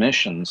their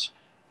missions,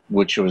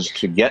 which was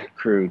to get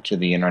crew to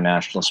the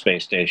International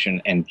Space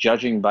Station. And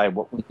judging by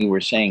what we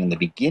were saying in the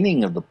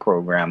beginning of the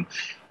program,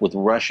 with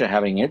Russia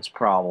having its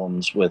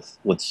problems with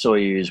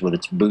Soyuz, with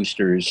its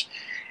boosters,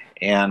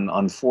 and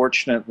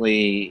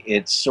unfortunately,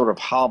 it's sort of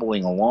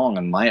hobbling along,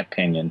 in my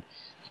opinion.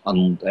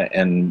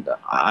 And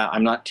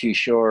I'm not too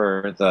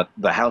sure that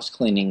the house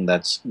cleaning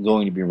that's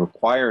going to be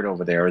required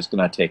over there is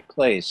going to take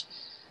place.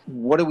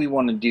 What do we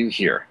want to do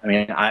here? I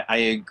mean, I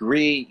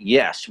agree,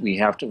 yes, we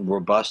have to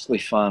robustly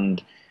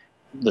fund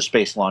the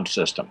Space Launch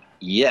System.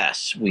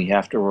 Yes, we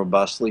have to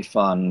robustly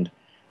fund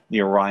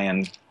the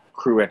Orion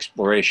Crew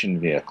Exploration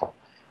Vehicle.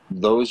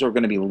 Those are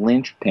going to be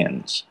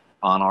linchpins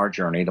on our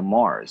journey to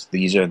Mars.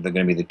 These are going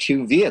to be the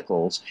two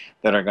vehicles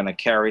that are going to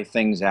carry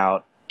things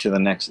out to the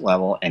next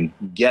level and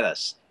get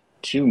us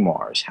to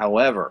Mars.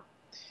 However,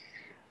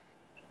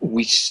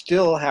 we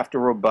still have to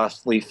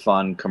robustly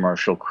fund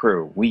commercial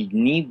crew. We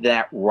need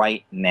that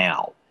right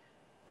now.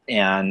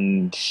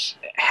 And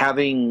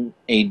having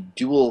a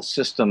dual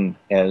system,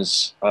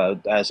 as I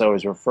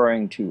was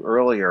referring to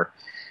earlier,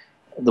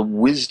 the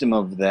wisdom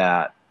of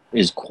that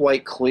is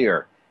quite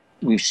clear.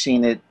 We've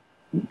seen it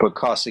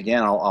because,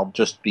 again, I'll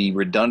just be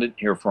redundant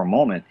here for a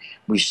moment.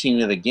 We've seen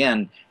it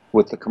again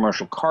with the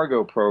commercial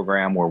cargo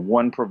program, where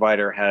one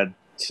provider had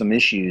some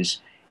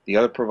issues, the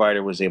other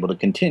provider was able to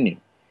continue.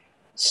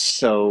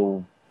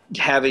 So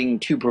having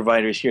two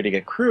providers here to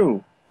get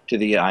crew to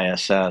the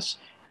ISS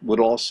would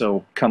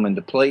also come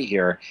into play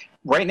here.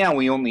 Right now,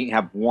 we only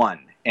have one,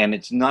 and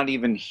it's not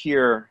even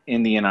here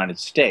in the United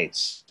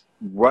States.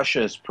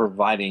 Russia is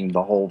providing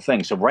the whole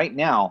thing. So right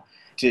now,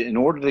 in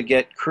order to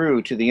get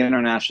crew to the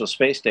International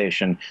Space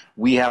Station,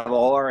 we have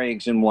all our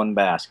eggs in one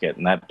basket,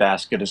 and that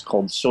basket is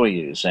called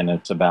Soyuz, and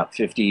it's about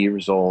 50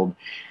 years old.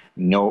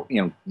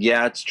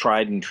 Yeah, it's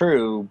tried and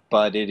true,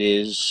 but it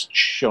is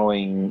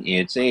showing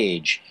its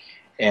age.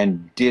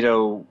 And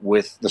ditto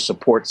with the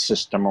support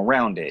system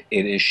around it.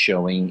 It is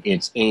showing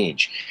its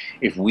age.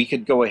 If we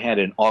could go ahead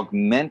and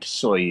augment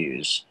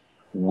Soyuz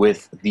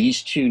with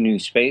these two new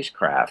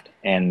spacecraft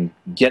and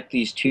get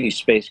these two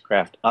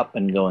spacecraft up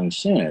and going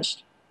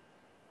soonest,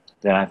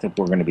 then I think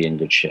we're going to be in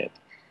good shape.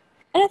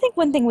 And I think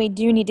one thing we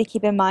do need to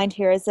keep in mind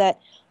here is that,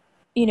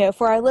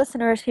 for our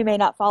listeners who may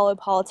not follow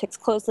politics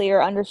closely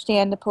or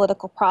understand the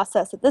political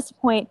process, at this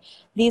point,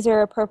 these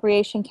are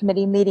Appropriation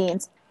Committee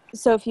meetings.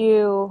 So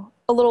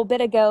a little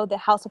bit ago, the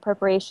House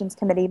Appropriations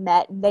Committee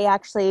met, and they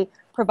actually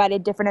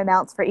provided different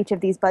amounts for each of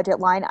these budget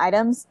line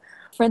items.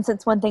 For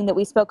instance, one thing that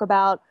we spoke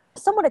about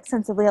somewhat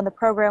extensively on the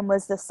program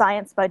was the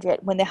science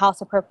budget. When the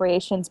House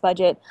Appropriations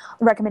budget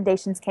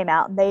recommendations came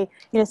out, and they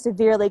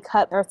severely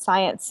cut their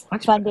science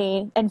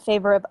funding in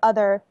favor of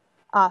other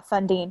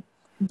funding.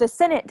 The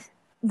Senate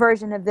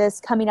version of this,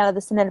 coming out of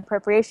the Senate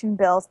appropriation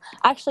bills,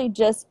 actually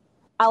just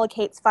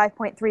allocates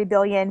 $5.3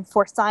 billion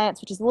for science,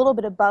 which is a little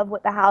bit above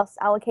what the House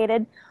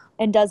allocated,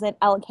 and doesn't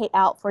allocate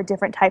out for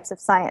different types of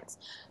science.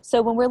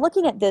 So when we're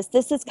looking at this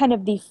is kind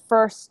of the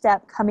first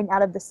step coming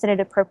out of the Senate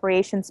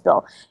appropriations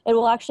bill. It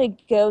will actually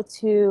go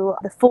to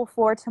the full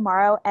floor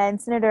tomorrow, and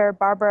Senator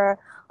Barbara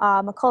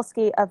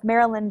Mikulka of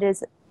Maryland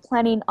is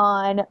planning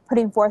on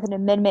putting forth an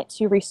amendment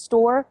to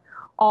restore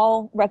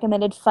all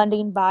recommended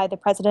funding by the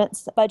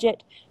president's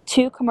budget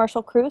to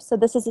commercial crew. So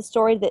this is a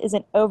story that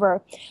isn't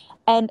over.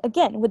 And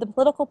again, with the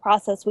political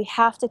process, we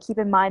have to keep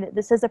in mind that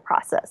this is a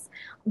process.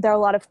 There are a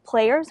lot of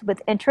players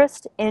with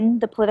interest in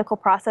the political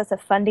process of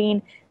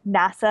funding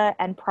NASA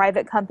and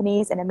private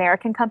companies and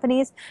American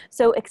companies.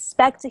 So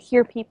expect to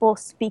hear people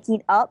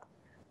speaking up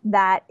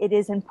that it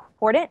is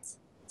important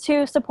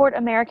to support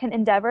American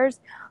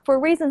endeavors for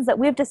reasons that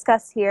we've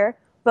discussed here.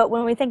 But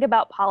when we think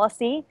about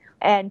policy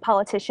and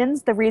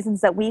politicians, the reasons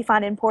that we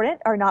find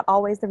important are not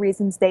always the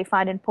reasons they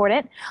find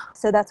important.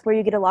 So that's where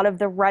you get a lot of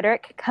the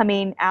rhetoric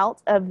coming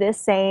out of this,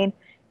 saying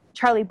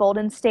Charlie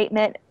Bolden's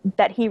statement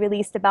that he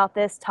released about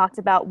this talked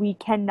about we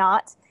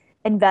cannot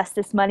invest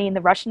this money in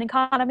the Russian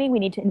economy. We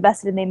need to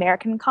invest it in the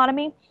American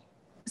economy.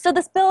 So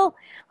this bill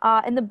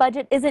and the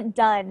budget isn't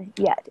done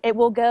yet. It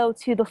will go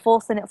to the full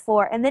Senate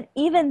floor. And then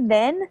even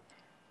then,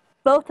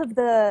 both of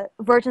the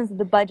versions of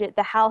the budget,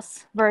 the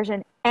House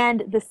version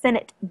and the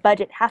Senate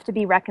budget, have to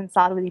be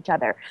reconciled with each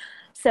other.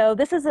 So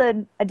this is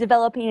a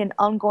developing and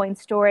ongoing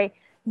story.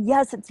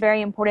 Yes, it's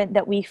very important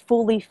that we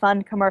fully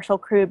fund commercial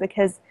crew,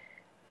 because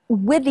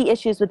with the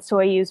issues with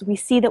Soyuz, we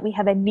see that we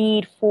have a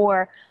need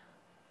for,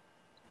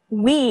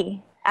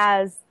 we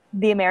as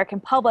the American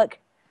public,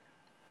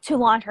 to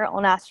launch our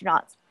own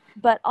astronauts,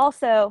 but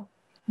also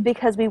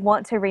because we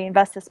want to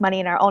reinvest this money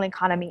in our own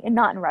economy and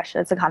not in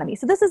Russia's economy.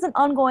 So this is an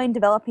ongoing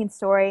developing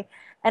story,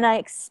 and I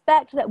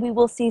expect that we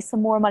will see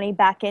some more money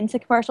back into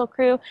commercial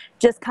crew,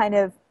 just kind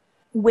of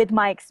with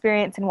my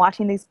experience in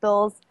watching these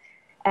bills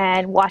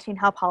and watching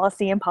how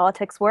policy and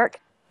politics work.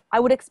 I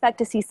would expect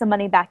to see some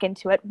money back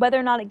into it. Whether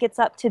or not it gets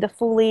up to the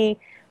fully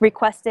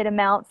requested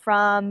amount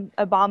from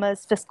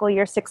Obama's fiscal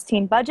year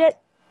 16 budget,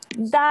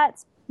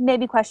 that's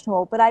maybe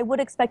questionable, but I would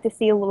expect to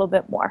see a little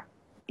bit more.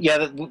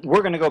 Yeah,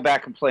 we're going to go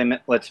back and play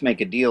Let's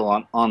Make a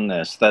Deal on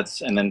this.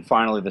 And then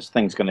finally this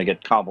thing's going to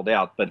get cobbled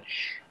out. But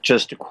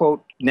just to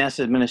quote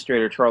NASA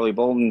Administrator Charlie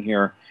Bolden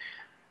here,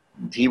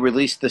 he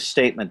released this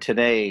statement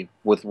today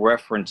with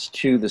reference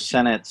to the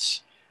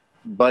Senate's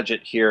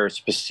budget here,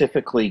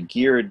 specifically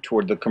geared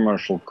toward the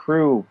commercial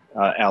crew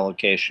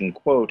allocation.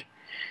 Quote,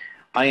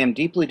 "I am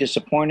deeply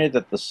disappointed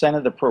that the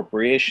Senate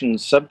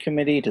Appropriations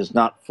Subcommittee does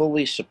not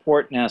fully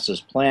support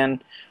NASA's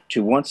plan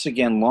to once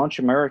again launch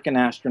American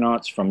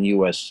astronauts from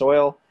U.S.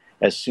 soil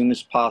as soon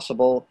as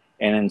possible,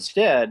 and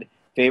instead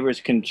favors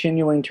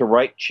continuing to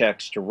write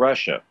checks to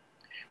Russia.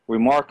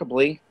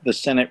 Remarkably, the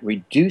Senate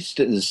reduced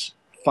its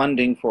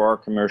funding for our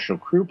commercial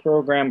crew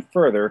program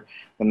further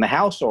than the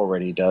House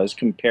already does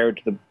compared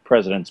to the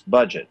President's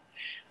budget.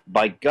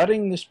 By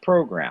gutting this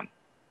program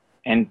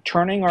and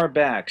turning our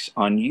backs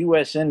on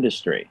U.S.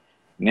 industry,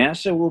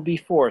 NASA will be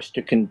forced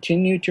to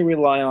continue to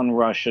rely on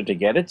Russia to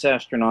get its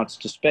astronauts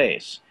to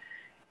space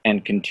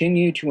and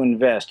continue to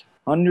invest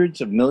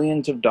hundreds of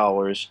millions of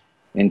dollars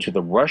into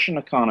the Russian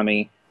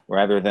economy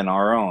rather than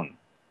our own.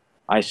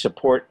 I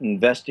support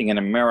investing in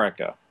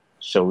America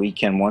so we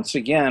can once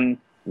again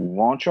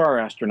launch our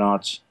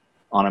astronauts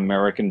on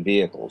American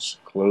vehicles."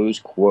 Close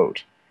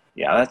quote.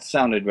 Yeah, that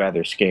sounded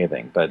rather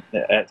scathing, but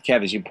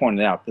Kev, as you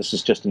pointed out, this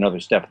is just another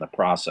step in the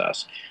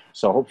process.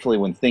 So hopefully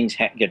when things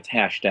get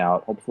hashed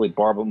out, hopefully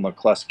Barbara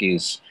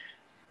McCluskey's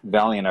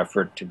valiant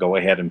effort to go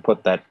ahead and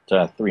put that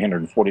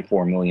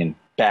 $344 million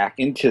back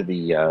into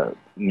the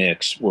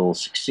mix will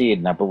succeed,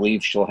 and I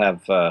believe she'll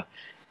have,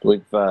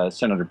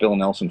 Senator Bill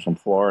Nelson from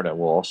Florida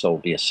will also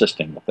be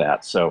assisting with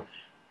that. So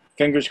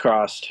fingers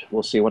crossed,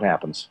 we'll see what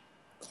happens.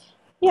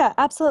 Yeah,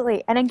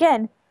 absolutely. And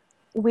again,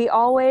 we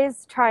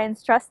always try and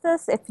stress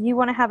this. If you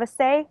want to have a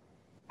say,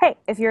 hey,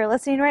 if you're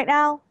listening right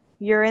now,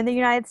 you're in the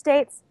United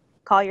States,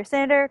 call your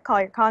senator, call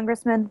your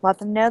congressman, let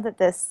them know that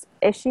this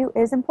issue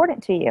is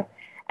important to you,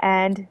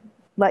 and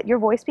let your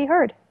voice be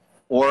heard.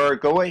 Or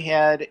go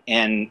ahead,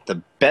 and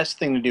the best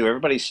thing to do,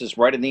 everybody says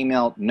write an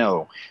email.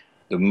 No.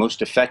 The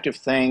most effective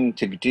thing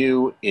to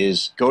do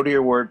is go to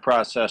your word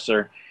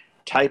processor,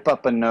 type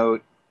up a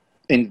note,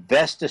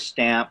 invest a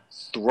stamp,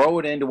 throw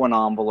it into an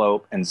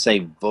envelope, and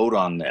say, vote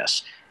on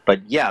this.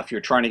 But yeah, if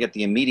you're trying to get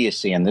the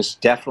immediacy, and this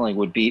definitely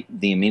would be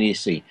the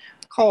immediacy,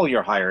 call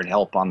your hired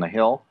help on the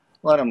Hill.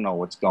 Let them know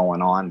what's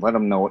going on. Let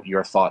them know what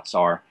your thoughts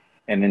are.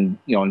 And then,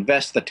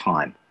 invest the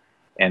time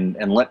and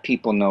let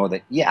people know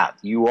that, yeah,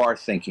 you are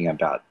thinking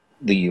about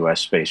the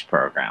U.S. space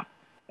program.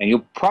 And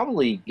you'll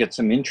probably get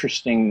some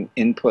interesting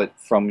input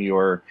from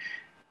your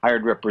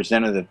hired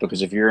representative,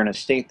 because if you're in a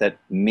state that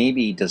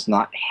maybe does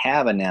not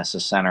have a NASA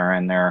center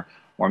in there,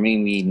 or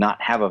maybe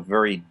not have a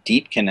very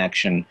deep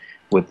connection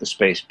with the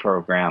space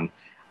program,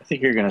 I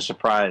think you're going to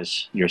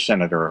surprise your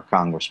senator or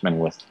congressman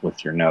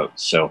with your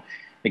notes. So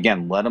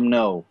again, let them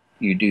know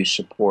you do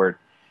support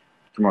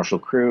commercial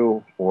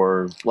crew,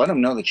 or let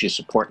them know that you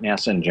support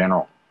NASA in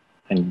general,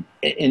 and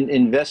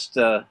invest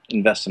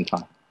some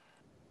time.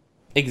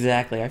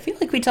 Exactly. I feel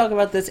like we talk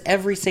about this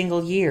every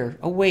single year.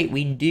 Oh wait,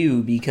 we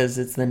do, because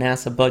it's the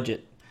NASA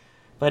budget.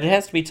 But it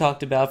has to be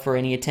talked about for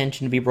any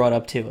attention to be brought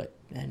up to it,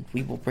 and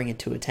we will bring it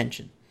to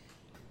attention.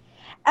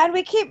 And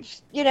we keep,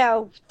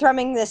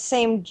 thrumming this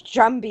same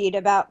drumbeat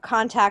about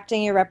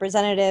contacting your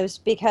representatives,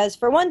 because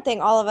for one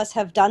thing, all of us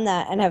have done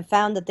that and have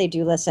found that they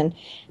do listen.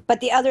 But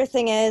the other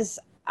thing is,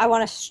 I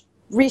want to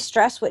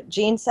re-stress what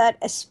Jean said,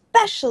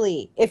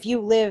 especially if you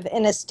live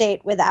in a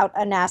state without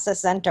a NASA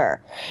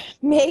center.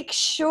 Make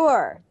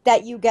sure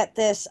that you get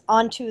this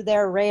onto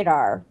their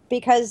radar,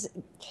 because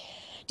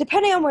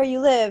depending on where you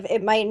live,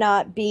 it might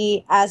not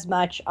be as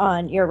much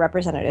on your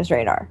representative's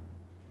radar.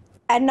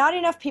 And not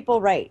enough people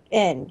write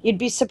in. You'd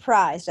be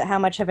surprised at how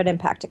much of an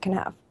impact it can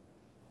have.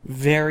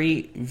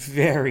 Very,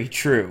 very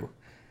true.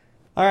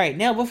 All right,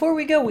 now before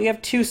we go, we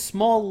have two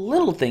small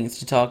little things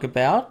to talk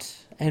about.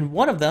 And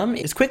one of them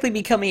is quickly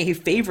becoming a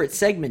favorite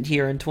segment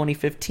here in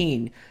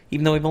 2015.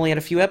 Even though we've only had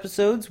a few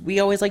episodes, we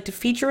always like to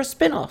feature a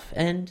spinoff.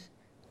 And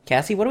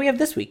Kassy, what do we have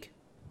this week?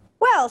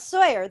 Well,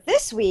 Sawyer,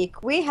 this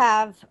week we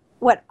have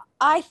what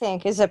I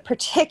think is a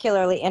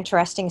particularly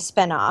interesting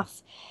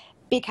spinoff,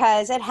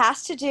 because it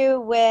has to do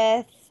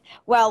with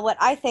well, what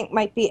I think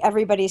might be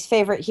everybody's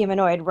favorite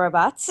humanoid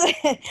robots.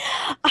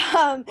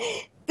 um,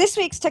 this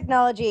week's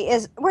technology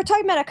is, we're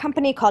talking about a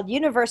company called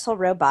Universal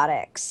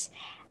Robotics.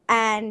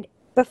 And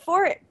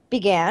before it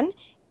began,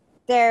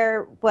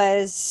 there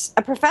was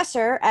a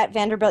professor at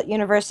Vanderbilt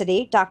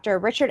University, Dr.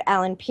 Richard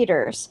Allen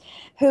Peters,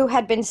 who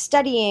had been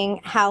studying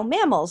how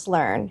mammals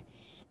learn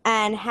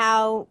and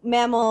how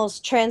mammals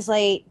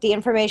translate the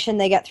information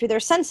they get through their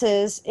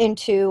senses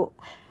into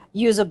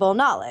usable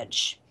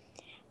knowledge.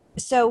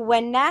 So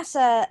when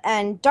NASA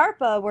and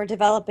DARPA were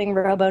developing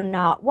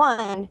Robonaut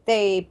 1,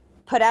 they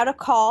put out a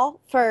call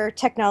for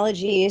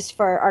technologies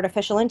for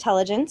artificial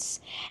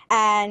intelligence,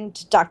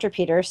 and Dr.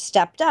 Peters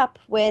stepped up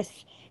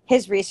with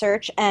his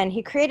research, and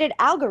he created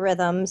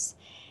algorithms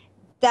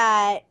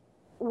that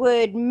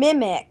would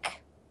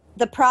mimic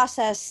the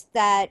process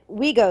that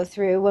we go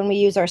through when we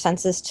use our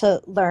senses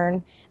to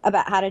learn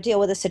about how to deal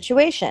with a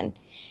situation.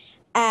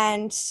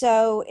 And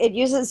so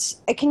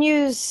it can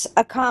use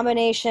a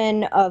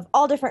combination of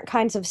all different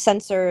kinds of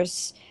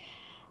sensors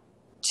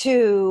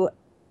to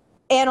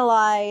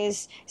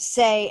analyze,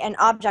 say, an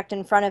object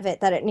in front of it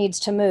that it needs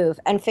to move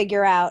and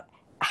figure out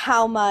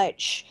how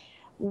much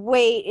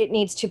weight it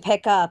needs to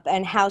pick up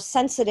and how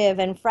sensitive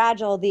and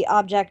fragile the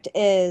object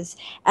is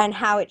and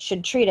how it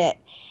should treat it.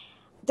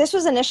 This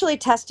was initially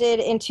tested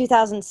in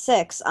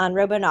 2006 on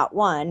Robonaut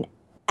 1,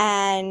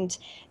 and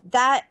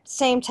that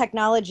same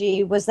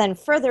technology was then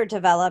further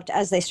developed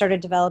as they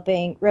started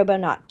developing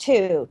Robonaut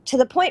 2, to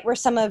the point where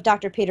some of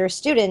Dr. Peters'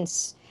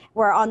 students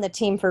were on the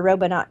team for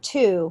Robonaut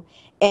 2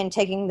 in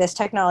taking this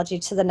technology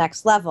to the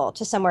next level,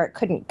 to somewhere it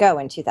couldn't go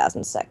in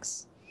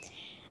 2006.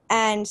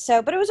 And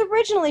so, but it was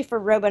originally for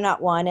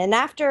Robonaut 1, and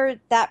after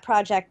that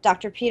project,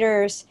 Dr.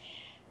 Peters,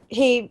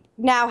 he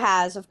now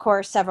has, of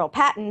course, several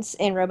patents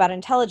in robot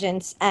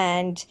intelligence,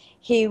 and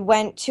he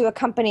went to a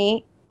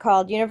company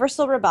called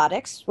Universal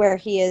Robotics, where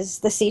he is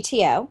the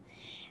CTO,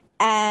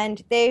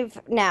 and they've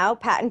now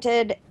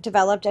patented,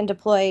 developed, and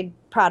deployed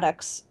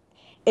products,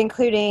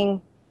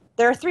 including,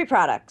 there are 3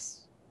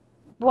 products.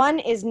 One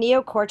is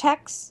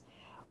Neocortex,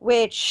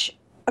 which,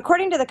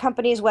 according to the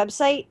company's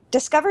website,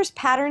 discovers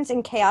patterns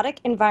in chaotic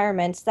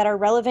environments that are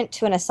relevant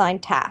to an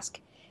assigned task.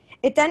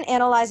 It then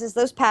analyzes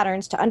those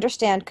patterns to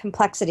understand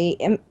complexity,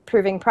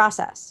 improving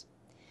process.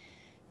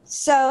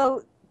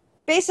 So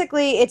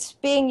basically, it's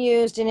being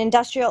used in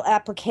industrial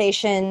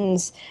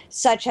applications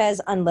such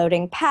as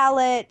unloading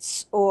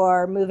pallets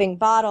or moving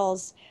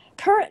bottles.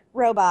 Current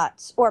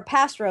robots or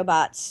past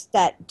robots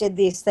that did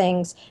these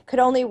things could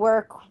only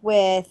work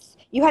with,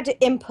 you had to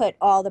input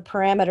all the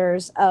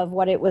parameters of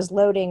what it was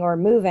loading or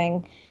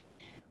moving.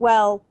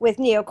 Well, with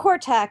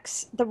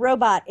Neocortex, the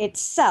robot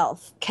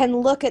itself can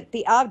look at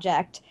the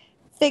object,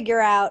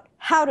 figure out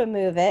how to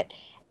move it,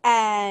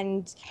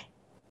 and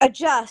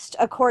adjust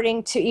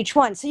according to each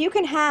one. So you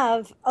can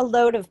have a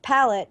load of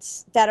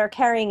pallets that are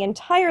carrying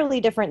entirely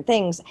different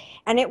things,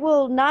 and it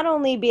will not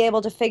only be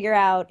able to figure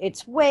out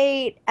its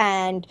weight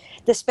and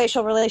the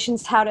spatial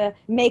relations, how to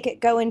make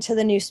it go into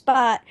the new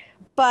spot,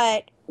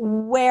 but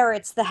where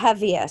it's the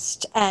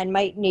heaviest and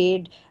might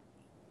need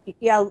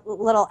a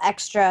little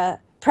extra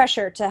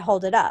pressure to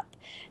hold it up.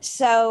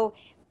 So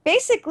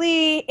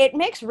basically, it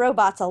makes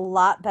robots a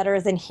lot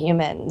better than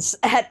humans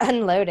at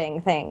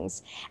unloading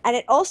things. And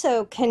it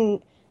also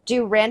can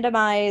do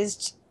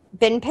randomized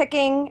bin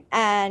picking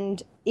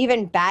and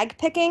even bag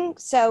picking.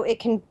 So it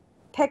can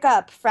pick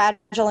up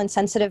fragile and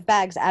sensitive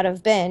bags out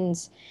of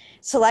bins,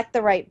 select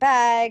the right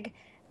bag,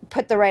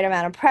 put the right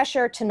amount of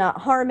pressure to not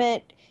harm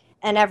it,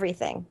 and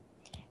everything.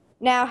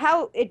 Now,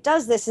 how it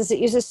does this is it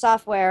uses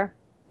software.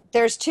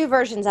 There's 2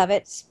 versions of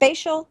it: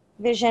 spatial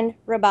vision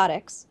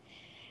robotics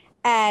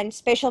and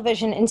spatial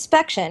vision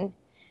inspection.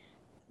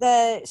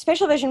 The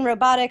spatial vision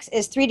robotics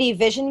is 3D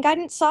vision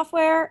guidance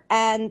software,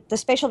 and the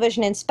spatial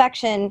vision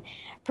inspection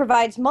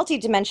provides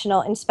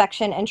multidimensional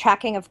inspection and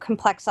tracking of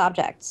complex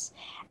objects.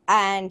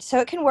 And so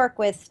it can work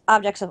with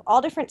objects of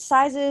all different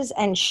sizes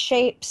and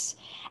shapes,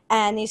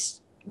 and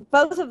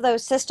both of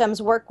those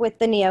systems work with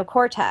the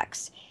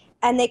Neocortex.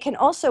 And they can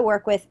also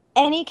work with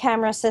any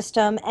camera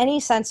system, any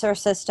sensor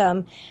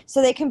system,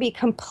 so they can be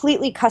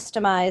completely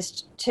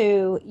customized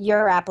to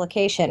your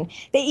application.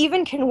 They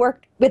even can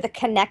work with a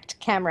Kinect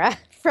camera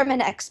from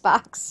an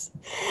Xbox.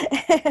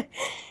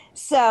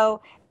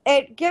 So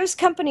it gives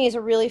companies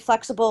a really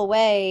flexible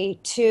way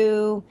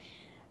to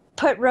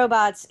put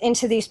robots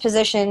into these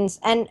positions,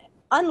 and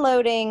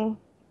unloading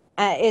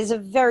is a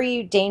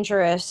very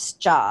dangerous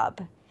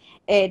job.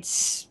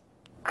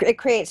 It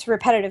creates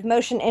repetitive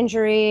motion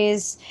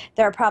injuries.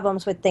 There are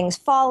problems with things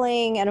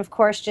falling, and of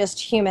course, just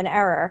human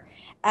error.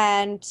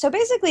 And so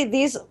basically,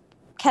 these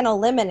can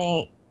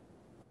eliminate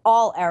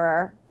all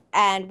error,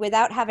 and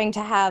without having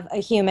to have a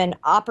human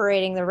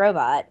operating the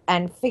robot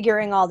and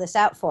figuring all this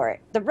out for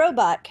it. The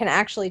robot can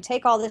actually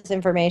take all this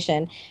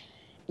information,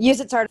 use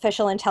its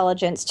artificial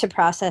intelligence to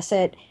process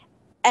it,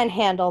 and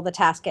handle the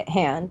task at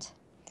hand.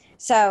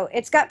 So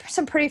it's got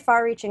some pretty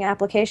far-reaching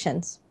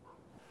applications.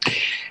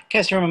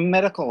 Kassy, from a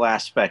medical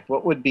aspect,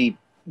 what would be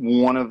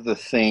one of the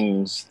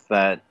things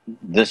that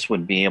this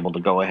would be able to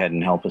go ahead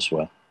and help us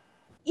with?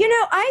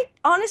 I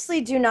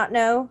honestly do not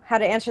know how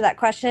to answer that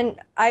question.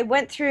 I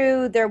went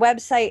through their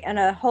website and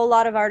a whole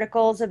lot of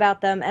articles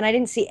about them, and I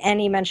didn't see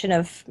any mention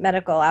of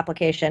medical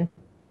application.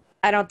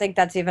 I don't think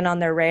that's even on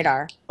their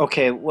radar.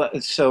 Okay,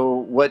 so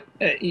what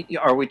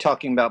are we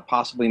talking about?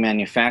 Possibly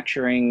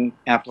manufacturing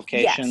Yes.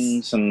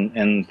 applications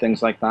and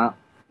things like that?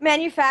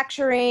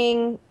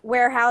 Manufacturing,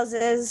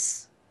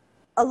 warehouses,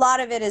 a lot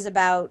of it is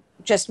about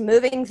just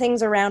moving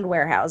things around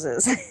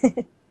warehouses.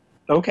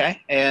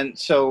 Okay, and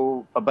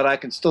so, but I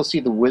can still see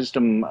the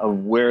wisdom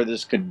of where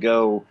this could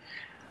go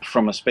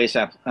from a space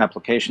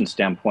application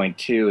standpoint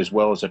too, as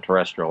well as a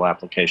terrestrial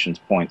applications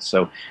point.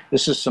 So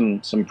this is some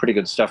pretty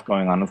good stuff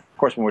going on. Of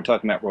course, when we're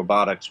talking about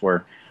robotics,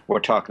 we're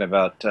talking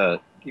about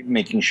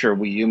making sure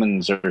we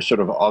humans are sort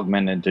of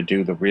augmented to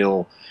do the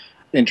real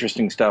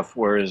interesting stuff,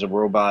 whereas a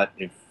robot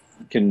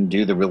can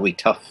do the really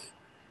tough,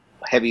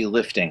 heavy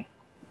lifting,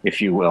 if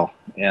you will.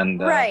 And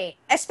Right.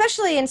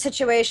 Especially in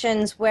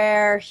situations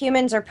where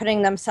humans are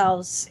putting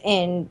themselves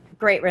in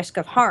great risk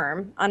of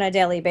harm on a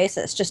daily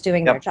basis, just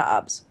doing their Yep.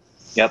 jobs.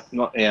 Yep,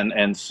 no,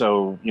 and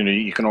so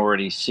you can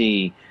already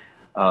see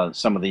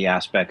some of the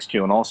aspects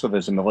too, and also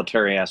there's a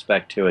military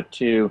aspect to it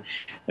too.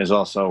 There's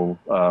also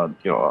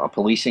a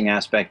policing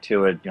aspect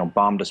to it,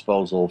 bomb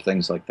disposal,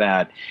 things like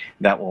that.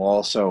 That will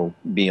also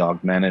be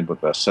augmented with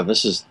this. So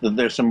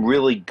there's some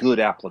really good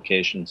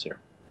applications here.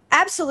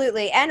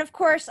 Absolutely. And of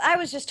course, I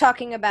was just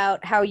talking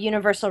about how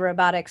Universal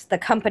Robotics, the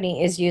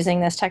company, is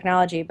using this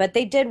technology, but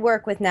they did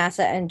work with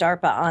NASA and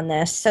DARPA on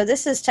this. So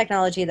this is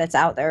technology that's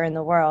out there in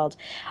the world.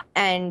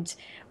 And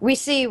we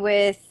see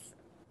with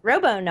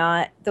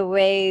Robonaut the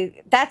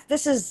way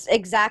this is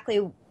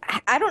exactly,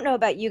 I don't know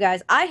about you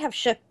guys. I have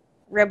shook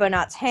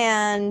Robonaut's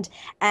hand,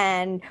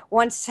 and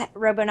once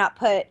Robonaut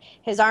put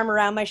his arm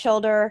around my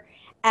shoulder,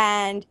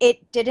 and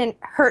it didn't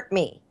hurt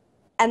me,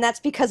 and that's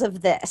because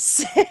of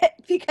this,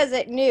 because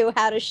it knew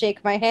how to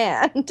shake my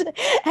hand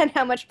and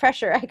how much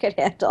pressure I could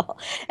handle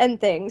and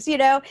things.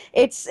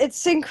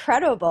 It's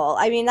incredible.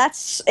 I mean,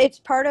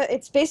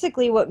 it's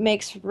basically what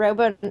makes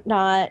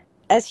Robonaut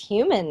as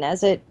human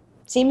as it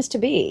seems to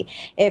be.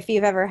 If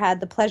you've ever had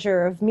the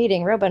pleasure of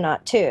meeting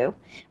Robonaut 2,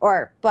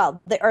 or well,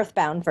 the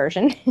Earthbound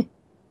version.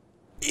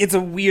 It's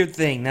a weird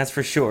thing, that's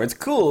for sure. It's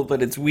cool,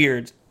 but it's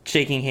weird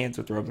shaking hands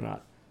with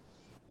Robonaut.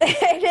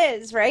 It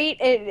is, right?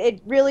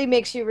 It really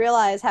makes you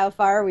realize how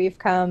far we've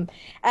come.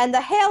 And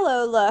the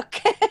halo look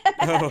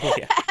Oh,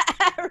 yeah.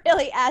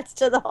 really adds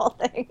to the whole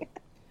thing.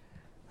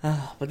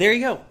 But there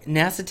you go.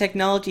 NASA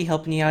technology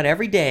helping you out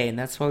every day, and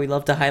that's why we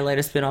love to highlight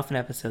a spin-off an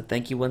episode.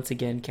 Thank you once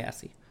again,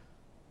 Kassy.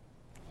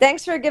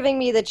 Thanks for giving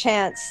me the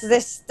chance.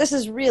 This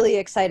is really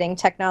exciting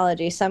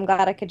technology, so I'm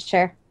glad I could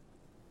share.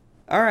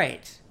 All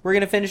right. We're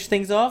going to finish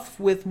things off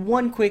with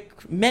one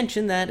quick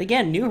mention that,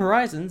 again, New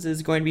Horizons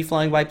is going to be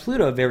flying by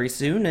Pluto very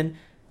soon, and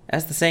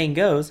as the saying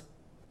goes,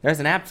 there's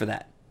an app for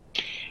that.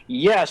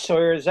 Yeah, so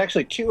there's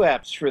actually two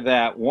apps for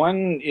that.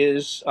 One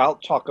is I'll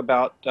talk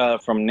about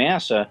from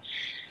NASA.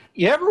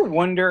 You ever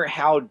wonder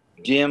how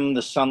dim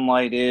the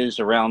sunlight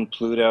is around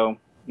Pluto?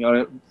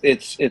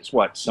 It's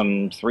what,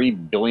 some 3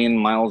 billion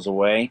miles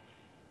away?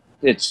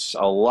 It's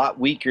a lot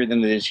weaker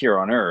than it is here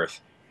on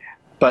Earth.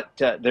 But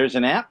there's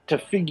an app to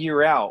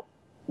figure out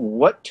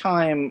what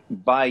time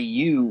by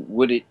you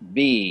would it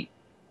be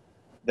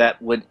that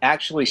would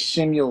actually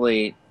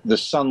simulate the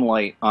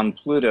sunlight on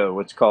Pluto.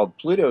 It's called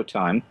Pluto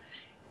Time,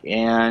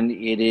 and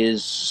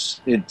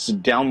it's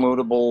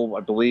downloadable,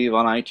 I believe,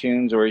 on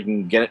iTunes, or you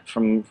can get it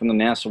from the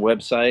NASA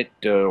website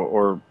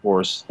or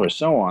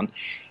so on.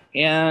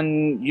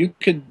 And you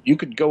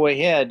could go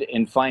ahead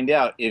and find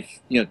out if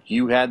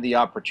you had the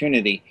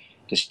opportunity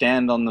to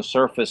stand on the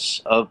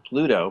surface of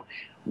Pluto,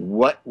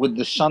 what would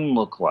the sun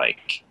look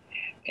like?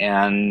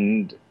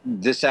 And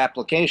this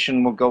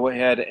application will go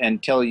ahead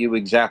and tell you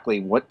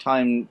exactly what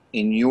time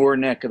in your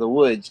neck of the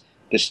woods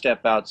to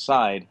step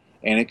outside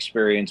and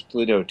experience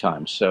Pluto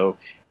time. So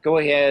go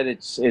ahead.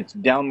 It's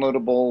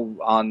downloadable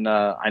on.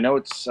 I know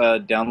it's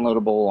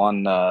downloadable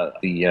on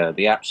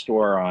the App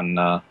Store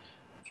on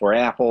for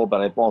Apple,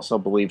 but I also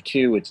believe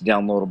too it's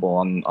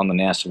downloadable on the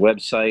NASA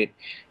website.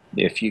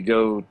 If you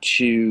go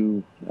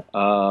to,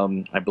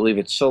 I believe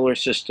it's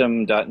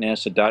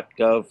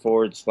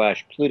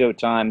solarsystem.nasa.gov/Pluto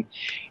time,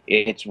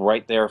 it's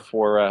right there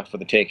for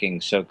the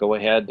taking. So go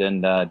ahead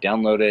and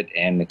download it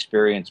and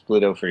experience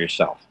Pluto for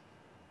yourself.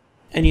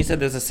 And you said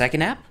there's a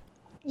second app?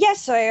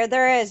 Yes, Sawyer,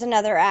 there is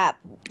another app.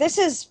 This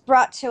is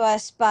brought to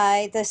us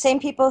by the same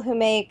people who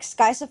make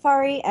Sky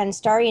Safari and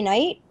Starry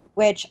Night,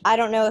 which I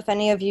don't know if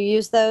any of you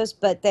use those,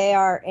 but they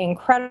are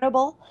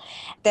incredible.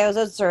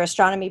 Those are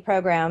astronomy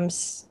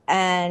programs.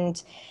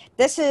 And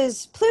this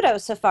is Pluto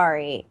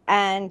Safari.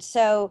 And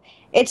so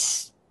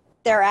it's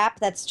their app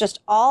that's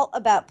just all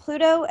about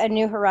Pluto and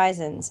New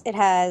Horizons. It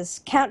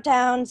has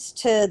countdowns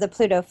to the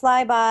Pluto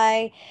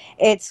flyby.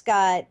 It's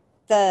got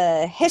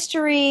the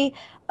history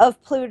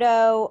of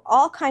Pluto,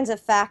 all kinds of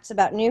facts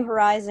about New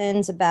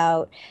Horizons,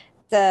 about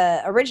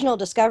the original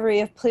discovery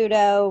of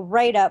Pluto,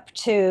 right up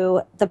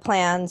to the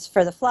plans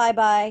for the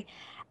flyby.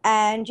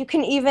 And you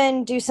can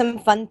even do some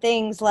fun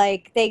things,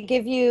 like they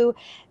give you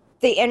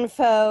the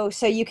info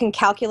so you can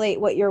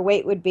calculate what your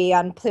weight would be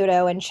on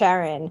Pluto and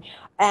Charon.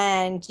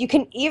 And you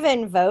can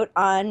even vote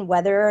on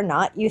whether or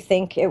not you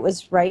think it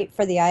was right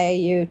for the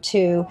IAU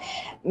to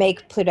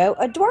make Pluto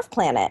a dwarf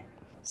planet.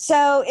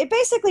 So it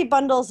basically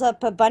bundles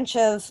up a bunch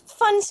of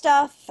fun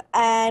stuff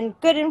and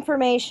good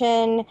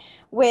information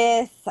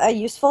with a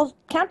useful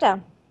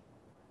countdown.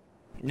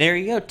 There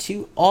you go,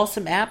 2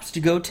 awesome apps to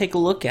go take a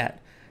look at.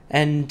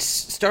 And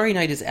Starry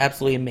Night is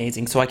absolutely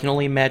amazing, so I can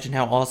only imagine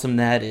how awesome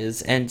that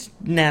is. And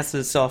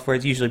NASA's software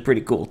is usually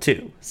pretty cool,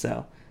 too,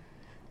 so...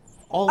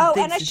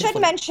 And I should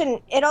mention,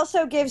 it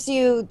also gives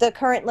you the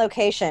current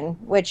location,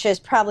 which is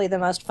probably the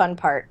most fun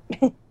part.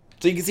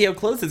 So you can see how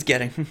close it's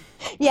getting.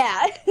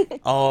 Yeah.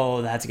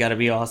 Oh, that's gotta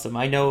be awesome.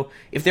 I know,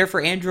 if they're for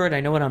Android,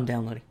 I know what I'm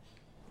downloading.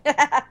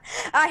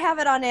 I have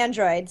it on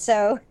Android,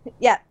 so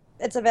yeah,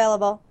 it's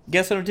available.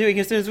 Guess what I'm doing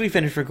as soon as we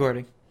finish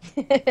recording.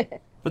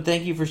 But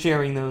thank you for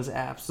sharing those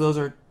apps. Those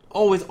are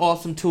always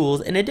awesome tools,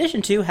 in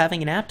addition to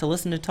having an app to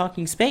listen to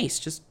Talking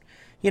Space. Just,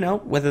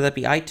 whether that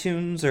be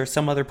iTunes or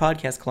some other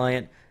podcast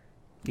client,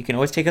 you can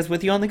always take us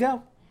with you on the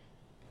go.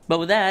 But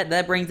with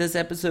that brings this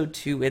episode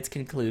to its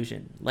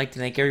conclusion. I'd like to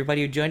thank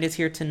everybody who joined us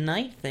here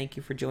tonight. Thank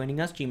you for joining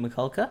us, Gene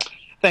Mikulka.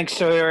 Thanks,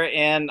 Sawyer.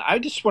 And I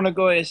just want to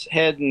go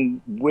ahead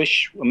and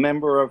wish a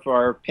member of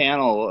our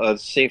panel a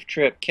safe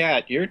trip.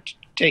 Kat, you're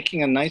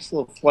taking a nice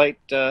little flight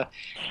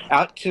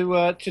out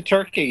to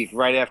Turkey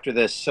right after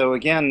this. So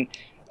again,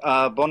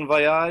 bon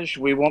voyage.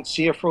 We won't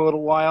see you for a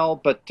little while,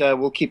 but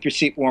we'll keep your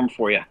seat warm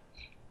for you.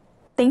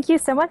 Thank you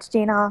so much,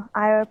 Gina.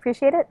 I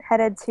appreciate it.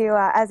 Headed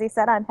to, as you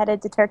said, I'm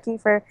headed to Turkey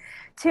for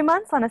 2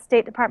 months on a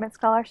State Department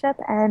scholarship,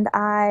 and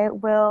I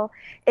will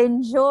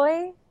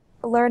enjoy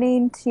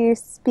learning to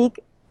speak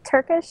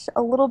Turkish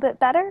a little bit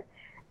better,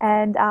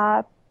 and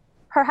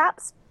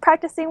perhaps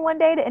practicing one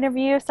day to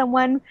interview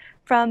someone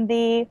from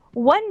the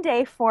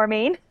one-day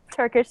forming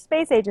Turkish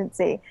Space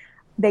Agency.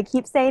 They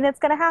keep saying it's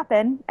going to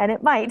happen, and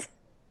it might.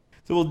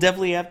 So we'll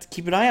definitely have to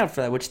keep an eye out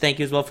for that, which thank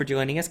you as well for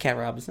joining us, Kat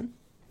Robison.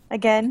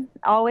 Again,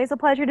 always a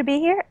pleasure to be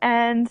here,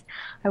 and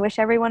I wish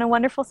everyone a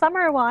wonderful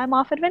summer while I'm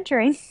off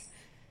adventuring.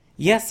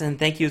 Yes, and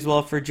thank you as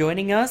well for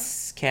joining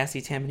us,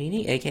 Kassy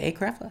Tamanini, a.k.a.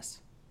 Craftless.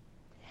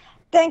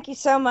 Thank you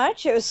so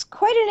much. It was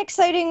quite an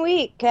exciting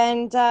week,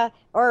 and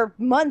or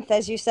month,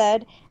 as you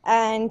said,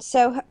 and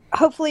so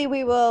hopefully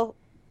we will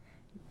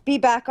be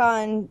back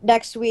on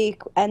next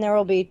week, and there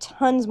will be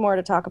tons more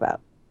to talk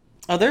about.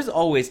 Oh, there's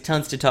always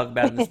tons to talk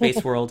about in the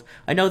space world.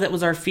 I know that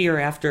was our fear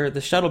after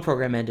the shuttle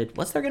program ended.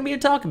 What's there going to be to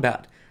talk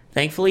about?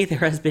 Thankfully, there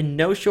has been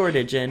no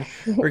shortage, and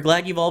we're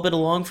glad you've all been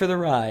along for the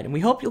ride, and we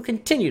hope you'll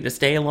continue to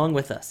stay along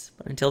with us.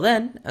 But until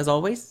then, as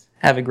always,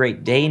 have a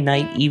great day,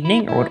 night,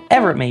 evening, or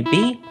whatever it may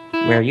be,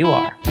 where you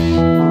are.